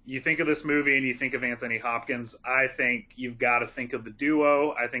 you think of this movie and you think of Anthony Hopkins. I think you've got to think of the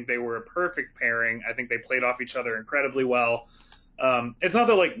duo. I think they were a perfect pairing. I think they played off each other incredibly well. It's not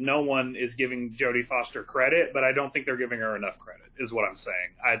that like no one is giving Jodie Foster credit, but I don't think they're giving her enough credit, is what I'm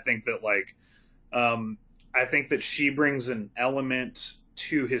saying. I think that like, I think that she brings an element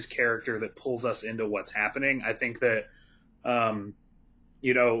to his character that pulls us into what's happening. I think that,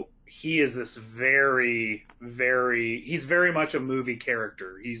 you know, he is this very, he's very much a movie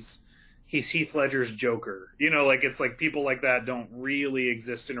character. He's Heath Ledger's Joker. You know, like it's like people like that don't really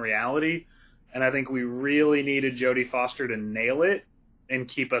exist in reality. And I think we really needed Jodie Foster to nail it and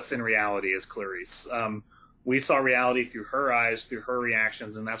keep us in reality as Clarice. We saw reality through her eyes, through her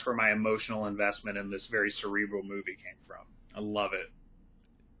reactions, and that's where my emotional investment in this very cerebral movie came from. I love it.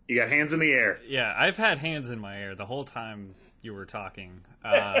 You got hands in the air. Yeah, I've had hands in my air the whole time you were talking.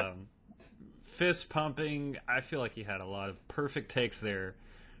 Fist pumping. I feel like you had a lot of perfect takes there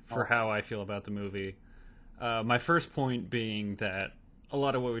for how I feel about the movie. My first point being that a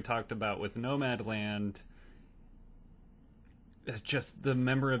lot of what we talked about with Nomadland is just the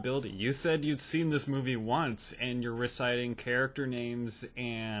memorability. You said you'd seen this movie once, and you're reciting character names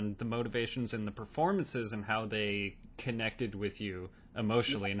and the motivations and the performances and how they connected with you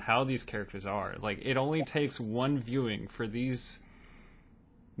emotionally and how these characters are. Like, it only takes one viewing for these,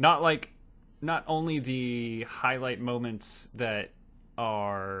 not only the highlight moments that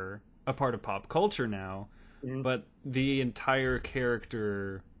are a part of pop culture now, but the entire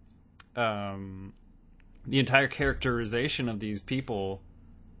character, the entire characterization of these people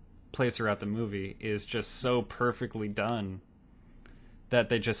placed throughout the movie is just so perfectly done that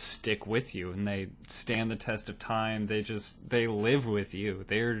they just stick with you and they stand the test of time. They live with you.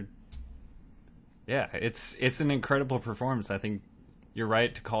 It's an incredible performance. I think you're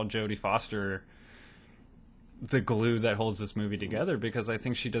right to call Jodie Foster the glue that holds this movie together, because I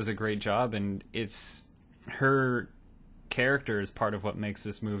think she does a great job, and it's her character is part of what makes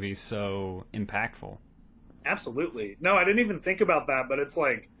this movie so impactful. Absolutely. No, I didn't even think about that, but it's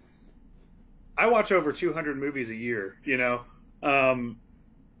like I watch over 200 movies a year, you know.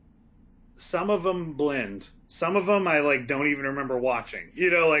 Some of them blend. Some of them I like don't even remember watching. You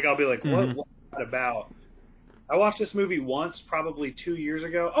know, like I'll be like, what's that about? I watched this movie once, probably 2 years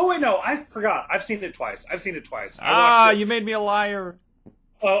ago. Oh wait, no, I forgot. I've seen it twice. You made me a liar.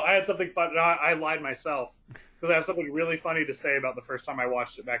 Oh, I had something fun. No, I lied myself because I have something really funny to say about the first time I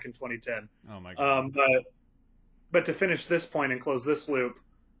watched it back in 2010. Oh my god. But to finish this point and close this loop,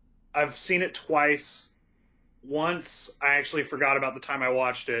 I've seen it twice. Once I actually forgot about the time I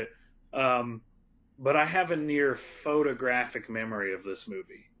watched it, but I have a near photographic memory of this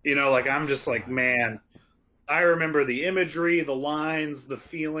movie. You know, like I'm just like, man, I remember the imagery, the lines, the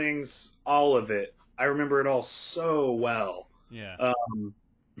feelings, all of it. I remember it all so well. Yeah.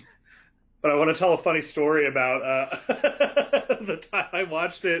 But I want to tell a funny story about the time I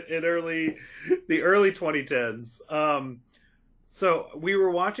watched it in the early 2010s. So we were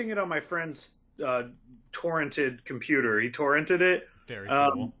watching it on my friend's torrented computer. He torrented it. Very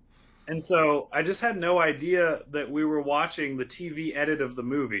cool. And so I just had no idea that we were watching the TV edit of the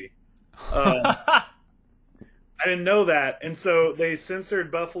movie. I didn't know that. And so they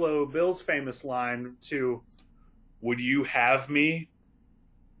censored Buffalo Bill's famous line to, "Would you have me?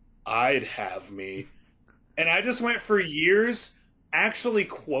 I'd have me." And I just went for years actually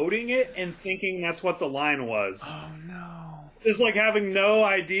quoting it and thinking that's what the line was. Oh no. Just like having no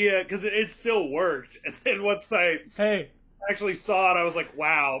idea, because it still worked. And then once I actually saw it, I was like,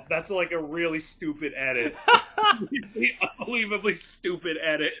 wow, that's like a really stupid edit. Unbelievably stupid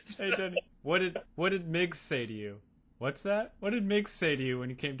edit. Hey, Denny, what did Miggs say to you? What's that? What did Miggs say to you when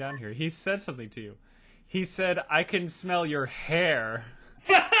you came down here? He said something to you. He said, "I can smell your hair."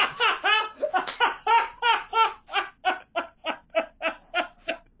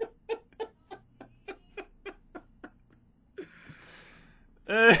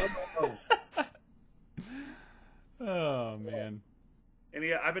 Oh man.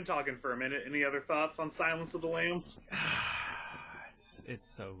 I've been talking for a minute. Any other thoughts on Silence of the Lambs? It's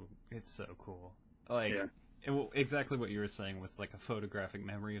so cool. Like, exactly what you were saying with like a photographic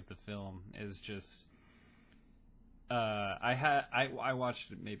memory of the film is just. I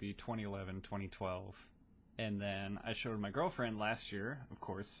watched it maybe 2011, 2012, and then I showed my girlfriend last year, of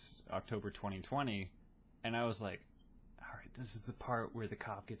course, October 2020, and I was like, all right, this is the part where the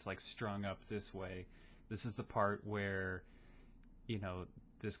cop gets like strung up this way. This is the part where,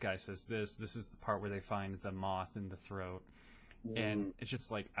 this guy says this. This is the part where they find the moth in the throat. And it's just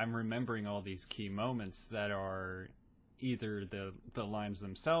like I'm remembering all these key moments that are either the lines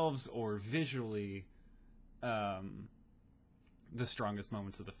themselves or visually the strongest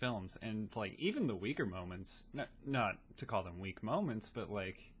moments of the films. And it's like even the weaker moments, not to call them weak moments, but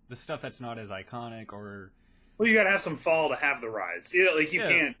like the stuff that's not as iconic or... Well, you gotta have some fall to have the rise. You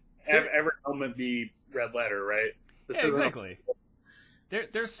can't have every moment be red letter, right? Exactly.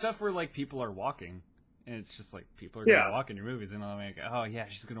 There's stuff where like people are walking, and it's just like people are gonna walk in your movies, and I'm like, oh yeah,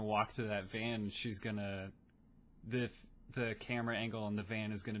 she's gonna walk to that van. She's gonna the camera angle on the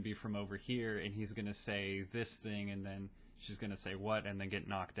van is gonna be from over here, and he's gonna say this thing, and then she's gonna say what, and then get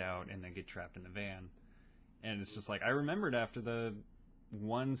knocked out, and then get trapped in the van. And it's just like I remembered after the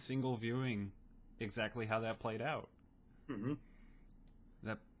one single viewing exactly how that played out. Mm-hmm.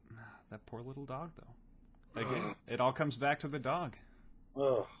 That poor little dog, though. Again, it all comes back to the dog.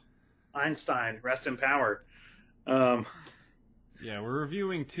 Oh, Einstein, rest in power. Yeah, we're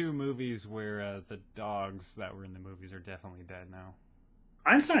reviewing two movies where the dogs that were in the movies are definitely dead now.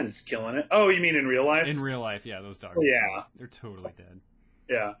 Einstein's killing it. Oh, you mean in real life? In real life, yeah, those dogs. They're totally dead.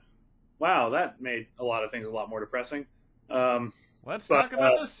 Yeah. Wow, that made a lot of things a lot more depressing. Let's talk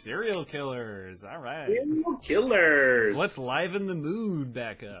about the serial killers. All right. Serial killers. Let's liven the mood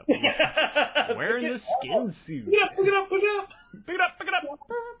back up. Wearing the skin suit. Pick it up. Pick it up.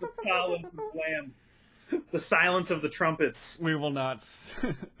 The silence of the lambs. The silence of the trumpets. We will not...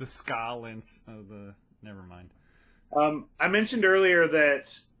 the silence of the... Never mind. I mentioned earlier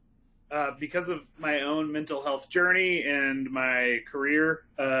that because of my own mental health journey and my career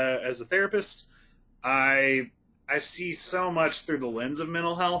as a therapist, I see so much through the lens of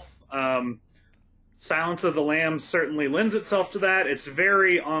mental health. Silence of the Lambs certainly lends itself to that. It's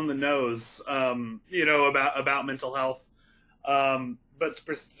very on the nose, about mental health. But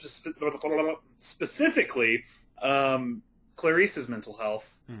specifically, Clarice's mental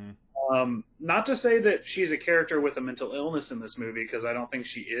health. Mm-hmm. Not to say that she's a character with a mental illness in this movie, because I don't think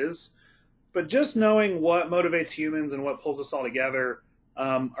she is. But just knowing what motivates humans and what pulls us all together,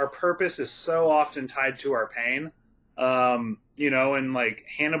 our purpose is so often tied to our pain. And like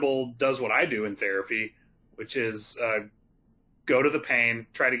Hannibal does what I do in therapy, which is go to the pain,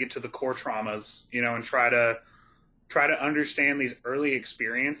 try to get to the core traumas, and try to understand these early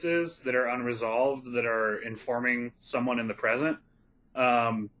experiences that are unresolved, that are informing someone in the present.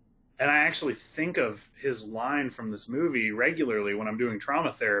 And I actually think of his line from this movie regularly when I'm doing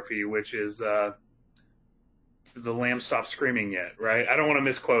trauma therapy, which is the lamb stopped screaming yet, right? I don't want to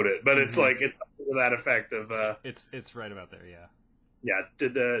misquote it, but it's like it's to that effect of it's right about there, yeah. Yeah,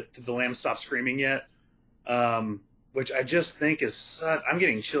 did the lamb stop screaming yet? Which I just think is such, I'm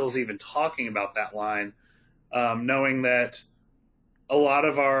getting chills even talking about that line, knowing that a lot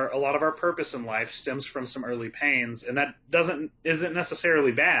of our purpose in life stems from some early pains, and that isn't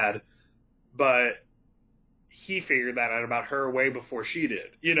necessarily bad, but he figured that out about her way before she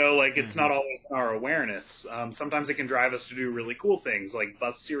did. It's not always in our awareness. Sometimes it can drive us to do really cool things, like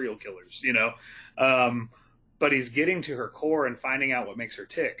bust serial killers, but he's getting to her core and finding out what makes her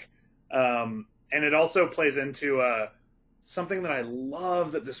tick. And it also plays into something that I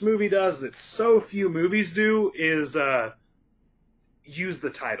love that this movie does that so few movies do is use the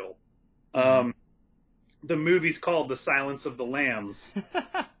title. The movie's called The Silence of the Lambs.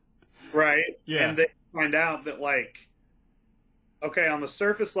 Right? Yeah. And they find out that, okay, on the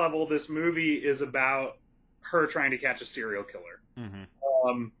surface level, this movie is about her trying to catch a serial killer.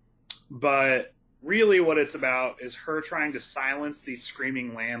 Mm-hmm. But really what it's about is her trying to silence these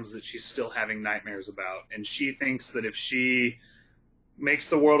screaming lambs that she's still having nightmares about. And she thinks that if she makes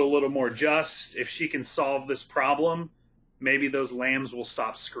the world a little more just, if she can solve this problem, maybe those lambs will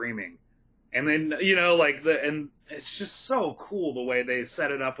stop screaming. And then, and it's just so cool the way they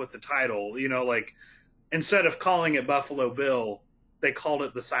set it up with the title, instead of calling it Buffalo Bill, they called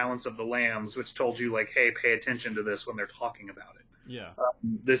it The Silence of the Lambs, which told you, hey, pay attention to this when they're talking about it. Yeah.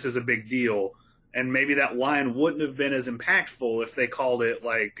 This is a big deal. And maybe that line wouldn't have been as impactful if they called it,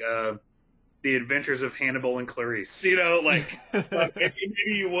 The Adventures of Hannibal and Clarice. Maybe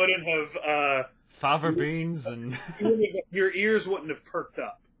you wouldn't have... fava beans and... your ears wouldn't have perked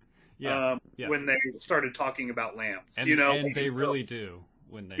up. Yeah. When they started talking about lambs, and they really do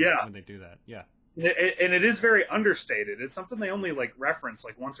when they do that. Yeah. And it is very understated. It's something they only like reference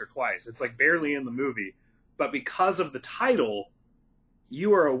like once or twice. It's like barely in the movie, but because of the title,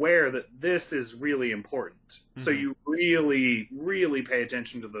 you are aware that this is really important. So Mm-hmm. you really, really pay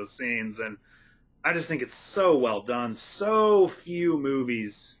attention to those scenes, and I just think it's so well done. So few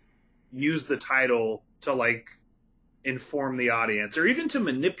movies use the title to like inform the audience or even to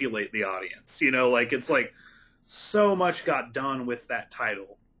manipulate the audience. You know, like it's like so much got done with that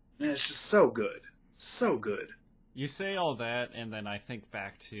title. And it's just so good. So good. You say all that, and then I think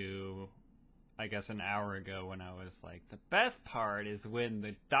back to, I guess, an hour ago when I was like, the best part is when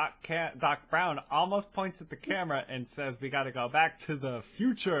the Doc Brown almost points at the camera and says, "We got to go back to the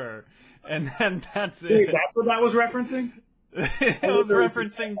future," and then that's Wait, it. that's what that was referencing? It was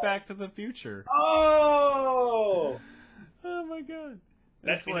referencing Back to the Future. Oh! Oh my god!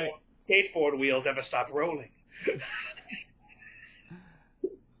 Let It's me know like, if skateboard wheels ever stop rolling.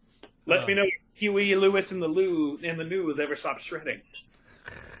 Let me uh, know if Huey Lewis in the news ever stopped shredding.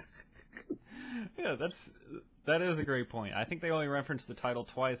 yeah, that is a great point. I think they only reference the title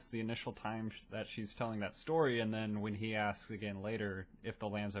twice, the initial time that she's telling that story, and then when he asks again later if the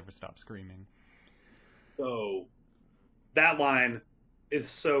lambs ever stop screaming. So that line is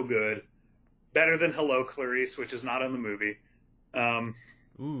so good. Better than Hello Clarice, which is not in the movie. Um,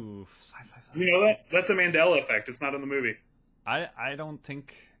 Ooh, 555. you know that? That's a Mandela effect. It's not in the movie. I don't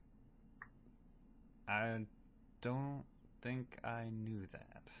think I don't think I knew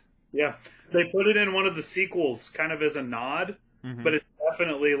that. Yeah, they put it in one of the sequels, kind of as a nod, Mm-hmm. but it's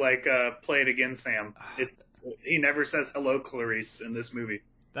definitely like "Play It Again, Sam." It's he never says "Hello, Clarice" in this movie.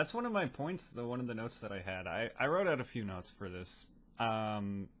 That's one of my points, though. One of the notes that I had. I wrote out a few notes for this.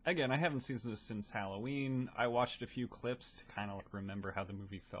 Again, I haven't seen this since Halloween. I watched a few clips to kind of like remember how the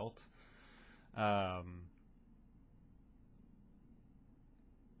movie felt. Um,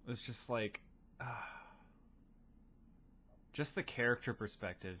 it was just like, just the character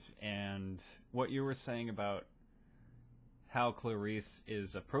perspective and what you were saying about how Clarice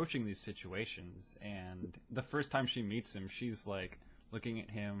is approaching these situations. And the first time she meets him, she's like looking at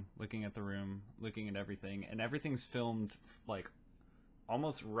him, looking at the room, looking at everything, and everything's filmed like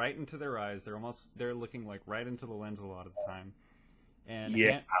almost right into their eyes. They're looking like right into the lens a lot of the time. And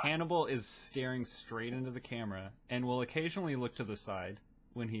Yeah, Hannibal is staring straight into the camera and will occasionally look to the side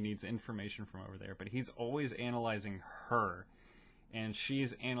when he needs information from over there, but he's always analyzing her. And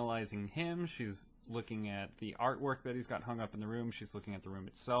she's analyzing him. She's looking at the artwork that he's got hung up in the room. She's looking at the room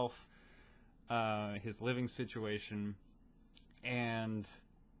itself, his living situation, and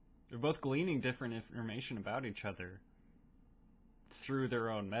they're both gleaning different information about each other through their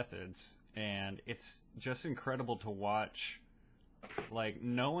own methods. And it's just incredible to watch. Like,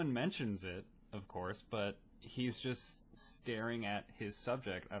 no one mentions it, of course, but he's just staring at his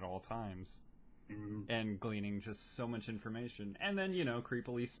subject at all times Mhm. and gleaning just so much information. And then,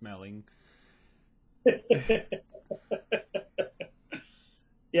 creepily smelling.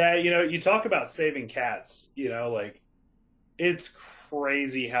 yeah. You talk about saving cats. Like it's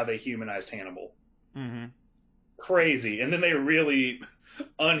crazy how they humanized Hannibal. Mm-hmm. Crazy, and then they really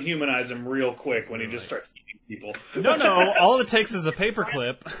unhumanize him real quick when he They're just like, starts eating people. no, all it takes is a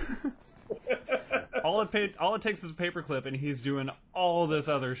paperclip. All it takes is a paperclip, and he's doing all this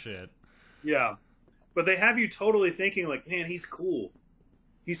other shit. Yeah, but they have you totally thinking like, man, he's cool.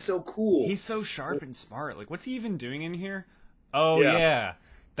 He's so cool. He's so sharp and smart. Like, what's he even doing in here? Oh, Yeah. yeah,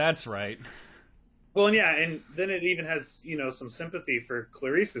 that's right. Well, and yeah, and then it even has some sympathy for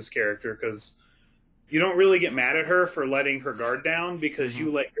Clarice's character because you don't really get mad at her for letting her guard down because Mm-hmm.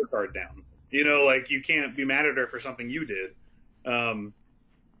 you let your guard down. Like you can't be mad at her for something you did. Um,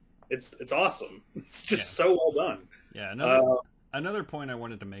 it's awesome. It's Yeah. just so well done. Yeah, Uh, another point I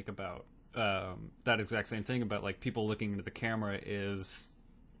wanted to make about that exact same thing about like people looking into the camera is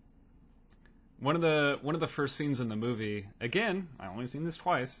one of the first scenes in the movie. Again, I only seen this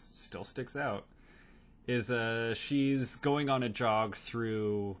twice. Still sticks out. Is she's going on a jog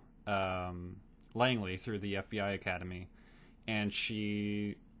through Langley through the FBI Academy, and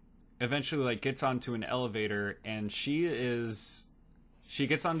she eventually like gets onto an elevator, and she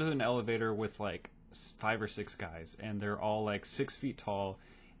gets onto an elevator with like 5 or 6 guys, and they're all like 6 feet tall,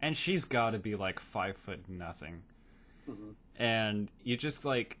 and she's got to be like 5 foot nothing. mhm. And you just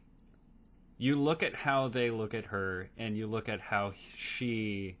like you look at how they look at her, and you look at how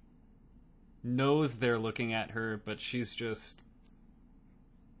she knows they're looking at her, but she's just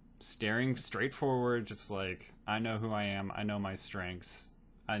staring straight forward, just like, I know who I am, I know my strengths,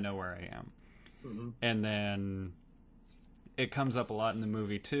 I know where I am. Mhm. And then it comes up a lot in the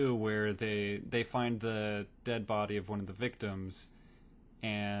movie too, where they find the dead body of one of the victims,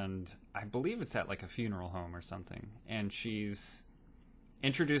 and I believe it's at like a funeral home or something, and she's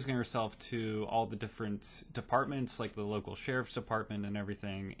introducing herself to all the different departments, like the local sheriff's department and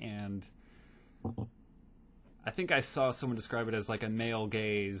everything, and I think I saw someone describe it as like a male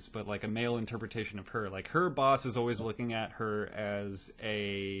gaze, but like a male interpretation of her. Like her boss is always looking at her as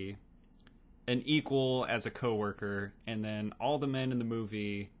an equal, as a coworker, and then all the men in the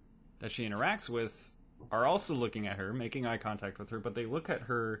movie that she interacts with are also looking at her, making eye contact with her, but they look at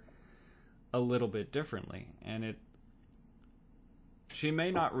her a little bit differently, and she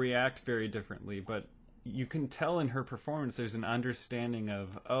may not react very differently, but you can tell in her performance there's an understanding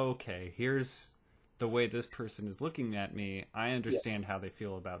of, okay, here's the way this person is looking at me. I understand how they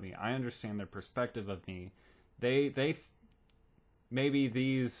feel about me. I understand their perspective of me. They maybe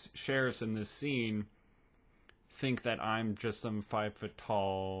these sheriffs in this scene think that I'm just some 5 foot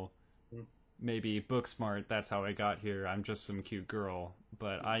tall, maybe book smart, that's how I got here, I'm just some cute girl,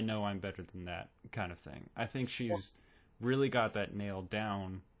 but I know I'm better than that kind of thing. I think she's really got that nailed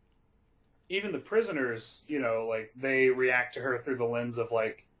down. Even the prisoners, like they react to her through the lens of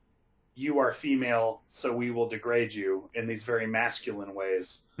like, you are female, so we will degrade you in these very masculine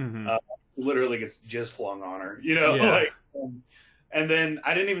ways. Mm-hmm. Literally gets jizz flung on her, like, and then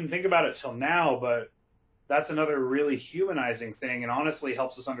I didn't even think about it till now, but that's another really humanizing thing, and honestly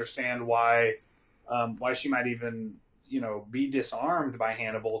helps us understand why she might even, be disarmed by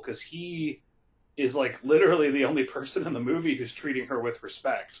Hannibal, because he is like literally the only person in the movie who's treating her with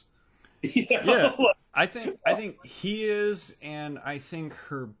respect. Yeah, I think he is, and I think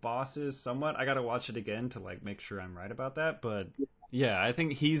her boss is somewhat. I gotta watch it again to like make sure I'm right about that, but yeah, I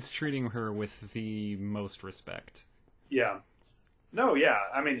think he's treating her with the most respect. Yeah. No, yeah.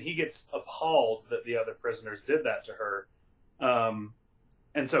 I mean, he gets appalled that the other prisoners did that to her.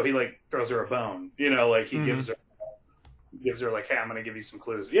 And so he like throws her a bone, like he gives her like, hey, I'm going to give you some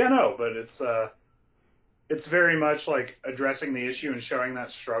clues. Yeah, no, but it's very much like addressing the issue and showing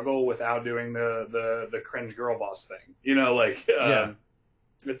that struggle without doing the cringe girl boss thing,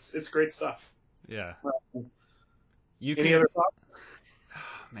 it's great stuff. Yeah. Any other thoughts?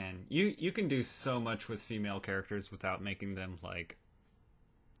 Man, you can do so much with female characters without making them like,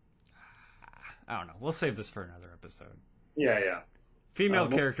 I don't know. We'll save this for another episode. Yeah. Female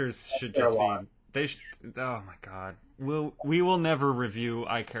characters should just be. Oh my god. We will never review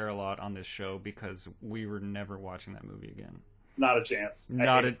I Care a Lot on this show because we were never watching that movie again. Not a chance.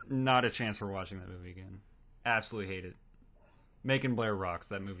 Not a chance for watching that movie again. Absolutely hate it. Macon Blair rocks.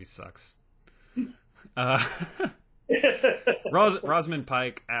 That movie sucks. Rosamund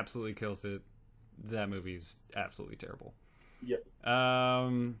Pike absolutely kills it. That movie's absolutely terrible. Yep.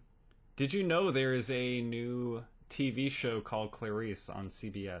 Did you know there is a new TV show called Clarice on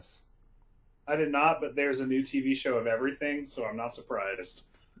CBS? I did not, but there's a new TV show of everything, so I'm not surprised.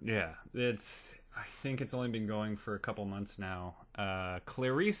 Yeah, I think it's only been going for a couple months now.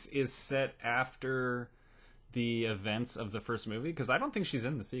 Clarice is set after the events of the first movie, because I don't think she's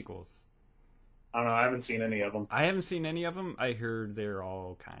in the sequels. I don't know, I haven't seen any of them. I heard they're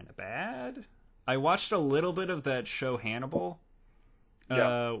all kind of bad. I watched a little bit of that show Hannibal.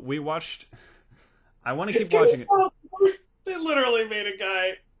 Yeah. We watched... I want to keep watching it. They literally made a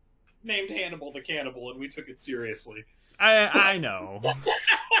guy named Hannibal the Cannibal, and we took it seriously. I know.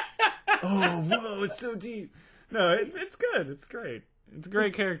 Oh, whoa, it's so deep. No, it's good. It's great. It's a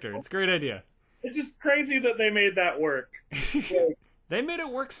great character. It's a great idea. It's just crazy that they made that work. They made it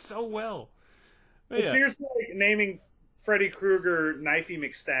work so well. It's seriously like naming Freddy Krueger Knifey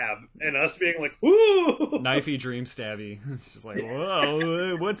McStab, and us being like, "Woo!" Knifey Dream Stabby. It's just like,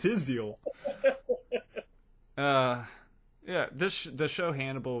 whoa, what's his deal? Yeah, the show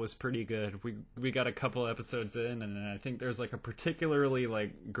Hannibal was pretty good. We got a couple episodes in, and I think there's like a particularly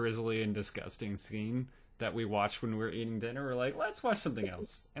like grisly and disgusting scene that we watched when we were eating dinner. We're like, let's watch something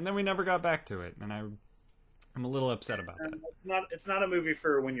else, and then we never got back to it, and I'm a little upset about that. It's not a movie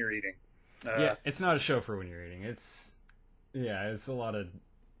for when you're eating. Yeah, it's not a show for when you're eating. It's a lot of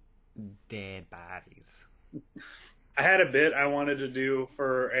dead bodies. I had a bit I wanted to do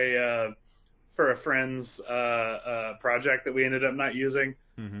for a friend's project that we ended up not using,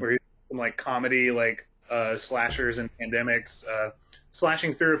 where he did some like comedy, like slashers and pandemics,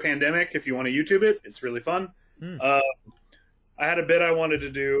 slashing through a pandemic. If you want to YouTube it, it's really fun. I had a bit I wanted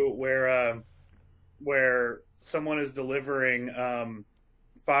to do where someone is delivering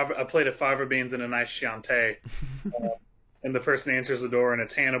a plate of fava beans and a nice Chianti, and the person answers the door and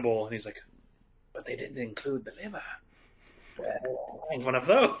it's Hannibal, and he's like, "But they didn't include the liver." One of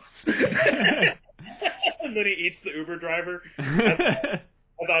those. And then he eats the Uber driver. I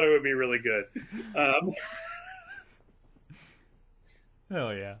thought it would be really good.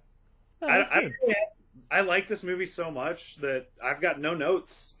 Hell yeah. Oh, I, that's I, good. I like this movie so much that I've got no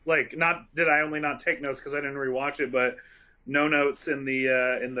notes. Like, not did I only not take notes because I didn't rewatch it, but no notes in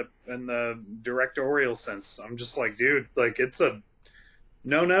the directorial sense. I'm just like, dude, like it's a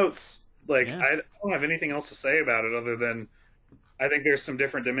no notes. Like Yeah. I don't have anything else to say about it other than I think there's some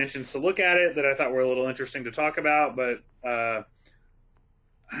different dimensions to look at it that I thought were a little interesting to talk about. But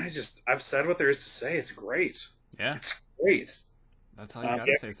I've said what there is to say. It's great. Yeah. It's great. That's all you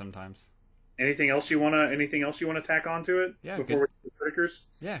gotta Yeah. say sometimes. Anything else you wanna tack onto it Yeah, before good. we do the crickers?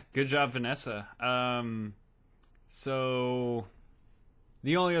 Yeah, good job, Vanessa. So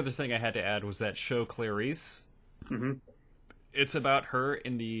the only other thing I had to add was that show Clarice. Mm-hmm. It's about her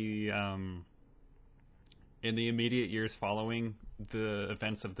in the immediate years following the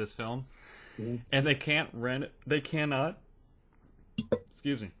events of this film, and they cannot.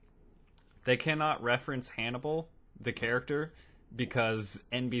 Excuse me. They cannot reference Hannibal, the character, because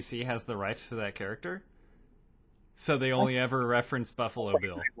NBC has the rights to that character. So they only ever reference Buffalo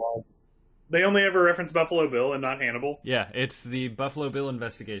Bill. They only ever reference Buffalo Bill and not Hannibal. Yeah, it's the Buffalo Bill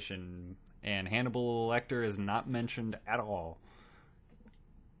investigation, and Hannibal Lecter is not mentioned at all.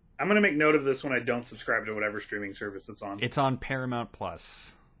 I'm gonna make note of this when I don't subscribe to whatever streaming service it's on. It's on Paramount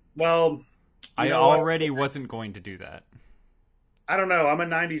Plus. Well, I already wasn't going to do that. I don't know. I'm a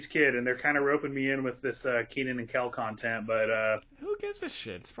 '90s kid, and they're kind of roping me in with this Keenan and Kel content, but Who gives a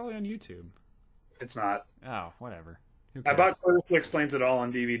shit? It's probably on YouTube. it's not. Oh, whatever. Who I cares? bought Closely Explains It All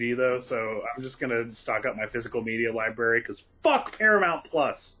on DVD though, so I'm just gonna stock up my physical media library because fuck Paramount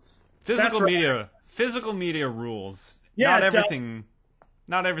Plus. Physical right. media. Physical media rules. Yeah,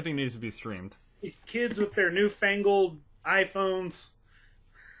 Not everything needs to be streamed. These kids with their newfangled iPhones.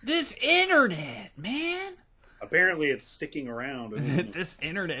 This internet, man. Apparently, it's sticking around. This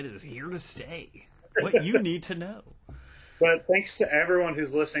internet is here to stay. What you need to know. But thanks to everyone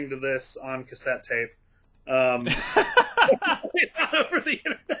who's listening to this on cassette tape. Not over the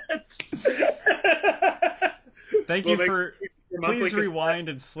internet. Thank We'll you make for. your monthly Please cassette- rewind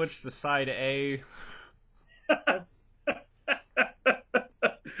and switch to side A.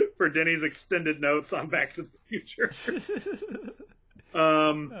 for Denny's extended notes on Back to the Future.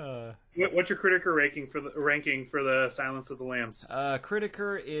 What's your Critiker ranking for the Silence of the Lambs?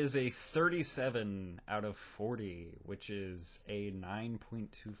 Critiker is a 37 out of 40, which is a 9.25.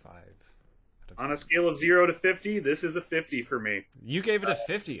 On a scale of 0 to 50, this is a 50 for me. You gave it a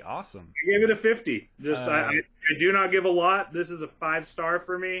 50. Awesome. I gave it a 50. I do not give a lot. This is a 5-star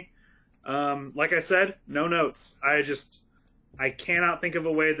for me. Like I said, no notes. I cannot think of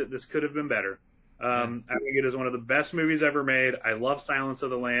a way that this could have been better. I think it is one of the best movies ever made. I love Silence of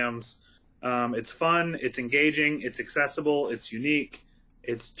the Lambs. It's fun. It's engaging. It's accessible. It's unique.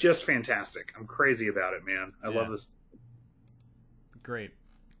 It's just fantastic. I'm crazy about it, man. I love this. Great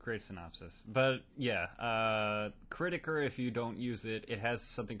synopsis. But yeah, Critiker, if you don't use it, it has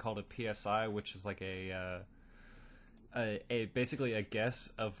something called a PSI, which is like a basically a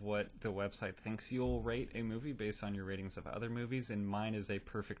guess of what the website thinks you'll rate a movie based on your ratings of other movies, and mine is a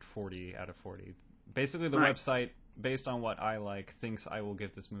perfect 40 out of 40. Basically, the website, based on what I like, thinks I will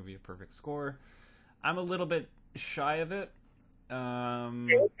give this movie a perfect score. I'm a little bit shy of it. From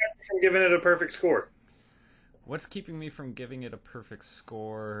giving it a perfect score. What's keeping me from giving it a perfect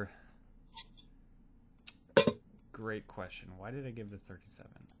score? Great question. Why did I give it a 37?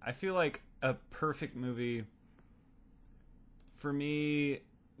 I feel like a perfect movie, for me,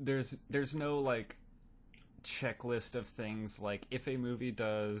 there's no like checklist of things. Like, if a movie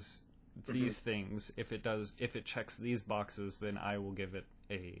does these things, if it checks these boxes, then I will give it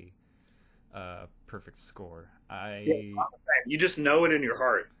a perfect score. You just know it in your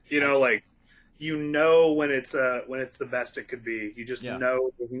heart. Like when it's the best it could be. You just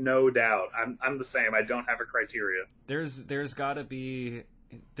know, with no doubt. I'm the same. I don't have a criteria. There's got to be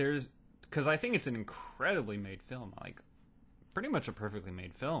because I think it's an incredibly made film, like pretty much a perfectly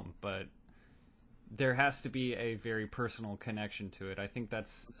made film, but there has to be a very personal connection to it. I think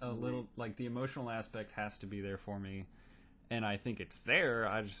that's a little like the emotional aspect has to be there for me, and I think it's there.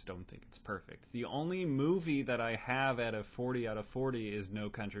 I just don't think it's perfect. The only movie that I have at a 40 out of 40 is No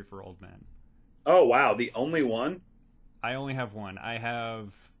Country for Old Men. Oh wow, the only one? I only have one. I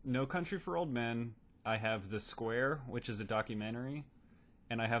have No Country for Old Men, I have The Square, which is a documentary,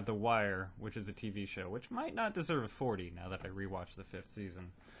 and I have The Wire, which is a TV show, which might not deserve a 40 now that I rewatched the 5th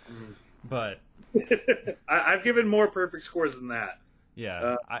season. But I've given more perfect scores than that.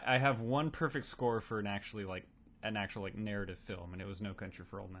 Yeah, I have one perfect score for an actual narrative film, and it was No Country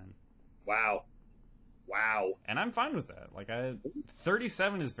for Old Men. Wow. Wow. And I'm fine with that.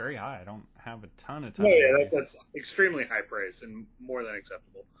 37 is very high. I don't have a ton of No, time. yeah, that's extremely high praise and more than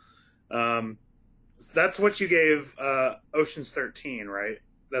acceptable. That's what you gave Ocean's 13, right?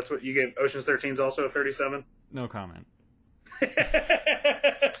 That's what you gave Ocean's 13 is also a 37? No comment.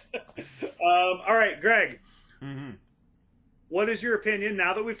 All right, Greg. Mm-hmm. What is your opinion,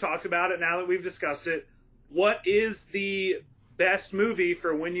 now that we've talked about it, now that we've discussed it, what is the best movie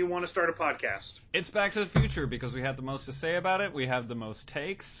for when you want to start a podcast? It's Back to the Future because we have the most to say about it. We have the most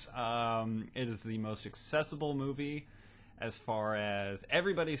takes. It is the most accessible movie as far as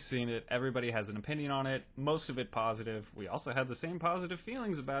everybody's seen it. Everybody has an opinion on it. Most of it positive. We also have the same positive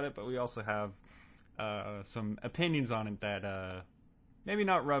feelings about it, but we also have some opinions on it that maybe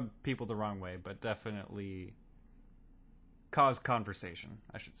not rub people the wrong way, but definitely cause conversation,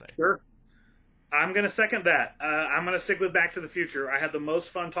 I should say. Sure. I'm going to second that. I'm going to stick with Back to the Future. I had the most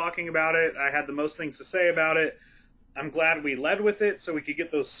fun talking about it. I had the most things to say about it. I'm glad we led with it so we could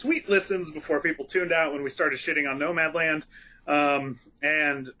get those sweet listens before people tuned out when we started shitting on Nomadland.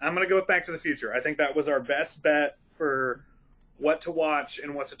 And I'm going to go with Back to the Future. I think that was our best bet for what to watch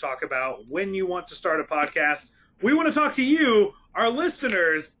and what to talk about when you want to start a podcast. We want to talk to you, our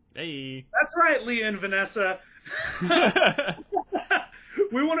listeners. Hey. That's right, Leah and Vanessa.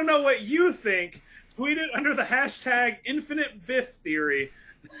 We want to know what you think. Tweet it under the hashtag Infinite Biff Theory.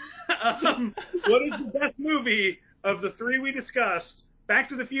 What is the best movie of the three we discussed? Back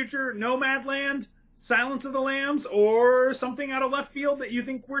to the Future, Nomadland, Silence of the Lambs, or something out of left field that you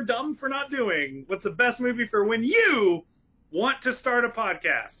think we're dumb for not doing? What's the best movie for when you want to start a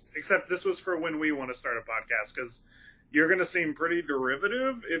podcast? Except this was for when we want to start a podcast, because you're going to seem pretty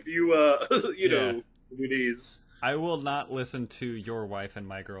derivative if you, know, do these. I will not listen to your wife and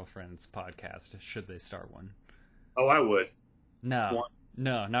my girlfriend's podcast should they start one. Oh, I would. No,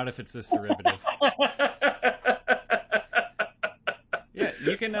 not if it's this derivative. Yeah,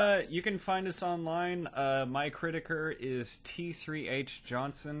 you can find us online. My critiker is T3H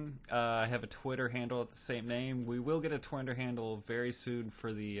Johnson. I have a Twitter handle at the same name. We will get a Twitter handle very soon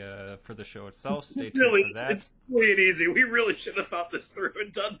for the show itself. Stay tuned for that. It's sweet easy. We really should have thought this through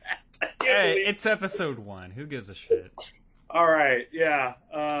and done that. Hey, it's episode 1. Who gives a shit? All right, yeah.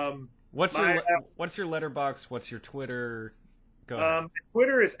 What's your letterbox? What's your Twitter? Go ahead.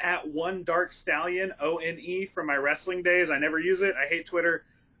 Twitter is at One Dark Stallion, ONE, from my wrestling days. I never use it. I hate Twitter.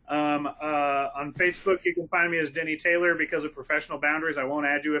 On Facebook, you can find me as Denny Taylor because of professional boundaries. I won't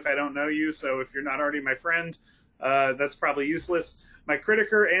add you if I don't know you. So if you're not already my friend, that's probably useless. My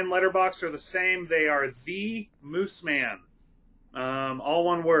critiker and letterbox are the same. They are The Moose Man. All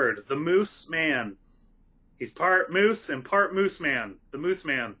one word. The Moose Man. He's part moose and part moose man. The Moose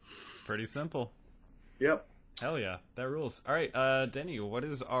Man. Pretty simple. Yep. Hell yeah, that rules. All right, Denny, what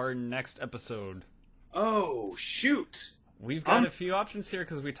is our next episode? Oh, shoot. We've got a few options here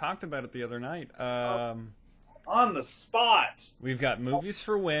because we talked about it the other night. On the spot. We've got movies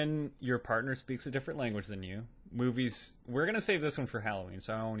for when your partner speaks a different language than you. Movies, we're going to save this one for Halloween,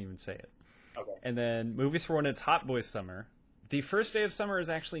 so I won't even say it. Okay. And then movies for when it's Hot Boy Summer. The first day of summer is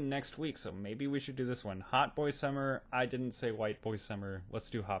actually next week, so maybe we should do this one. Hot Boy Summer. I didn't say White Boy Summer. Let's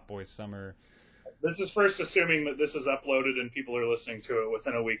do Hot Boy Summer. This is first assuming that this is uploaded and people are listening to it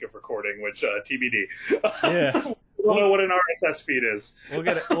within a week of recording, which TBD. Yeah. We don't know what an RSS feed is. We'll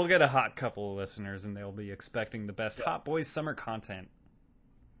get a hot couple of listeners, and they'll be expecting the best Hot Boys summer content.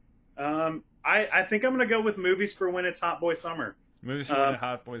 I think I'm going to go with movies for when it's Hot Boy Summer. Movies for when it's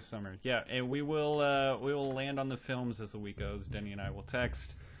Hot Boys summer. Yeah, and we will land on the films as the week goes. Denny and I will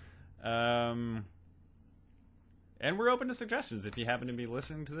text. And we're open to suggestions. If you happen to be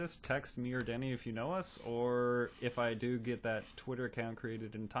listening to this, text me or Denny if you know us, or if I do get that Twitter account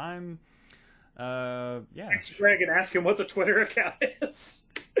created in time. Yeah. Text Greg and ask him what the Twitter account is.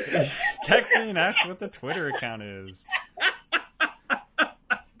 Text me and ask what the Twitter account is.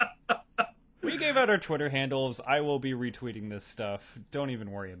 We gave out our Twitter handles. I will be retweeting this stuff. Don't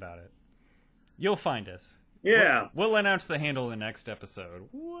even worry about it. You'll find us. Yeah. We'll announce the handle in the next episode.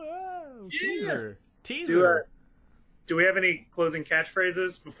 Whoa! Yeah. Teaser. Do we have any closing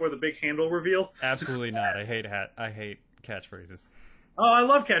catchphrases before the big handle reveal? Absolutely not. I hate catchphrases. Oh, I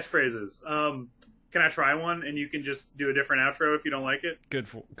love catchphrases. Can I try one and you can just do a different outro if you don't like it?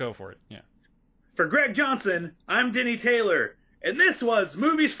 Go for it. Yeah. For Greg Johnson, I'm Denny Taylor, and this was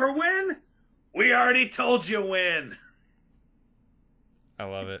Movies for When? We already told you when. I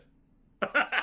love it.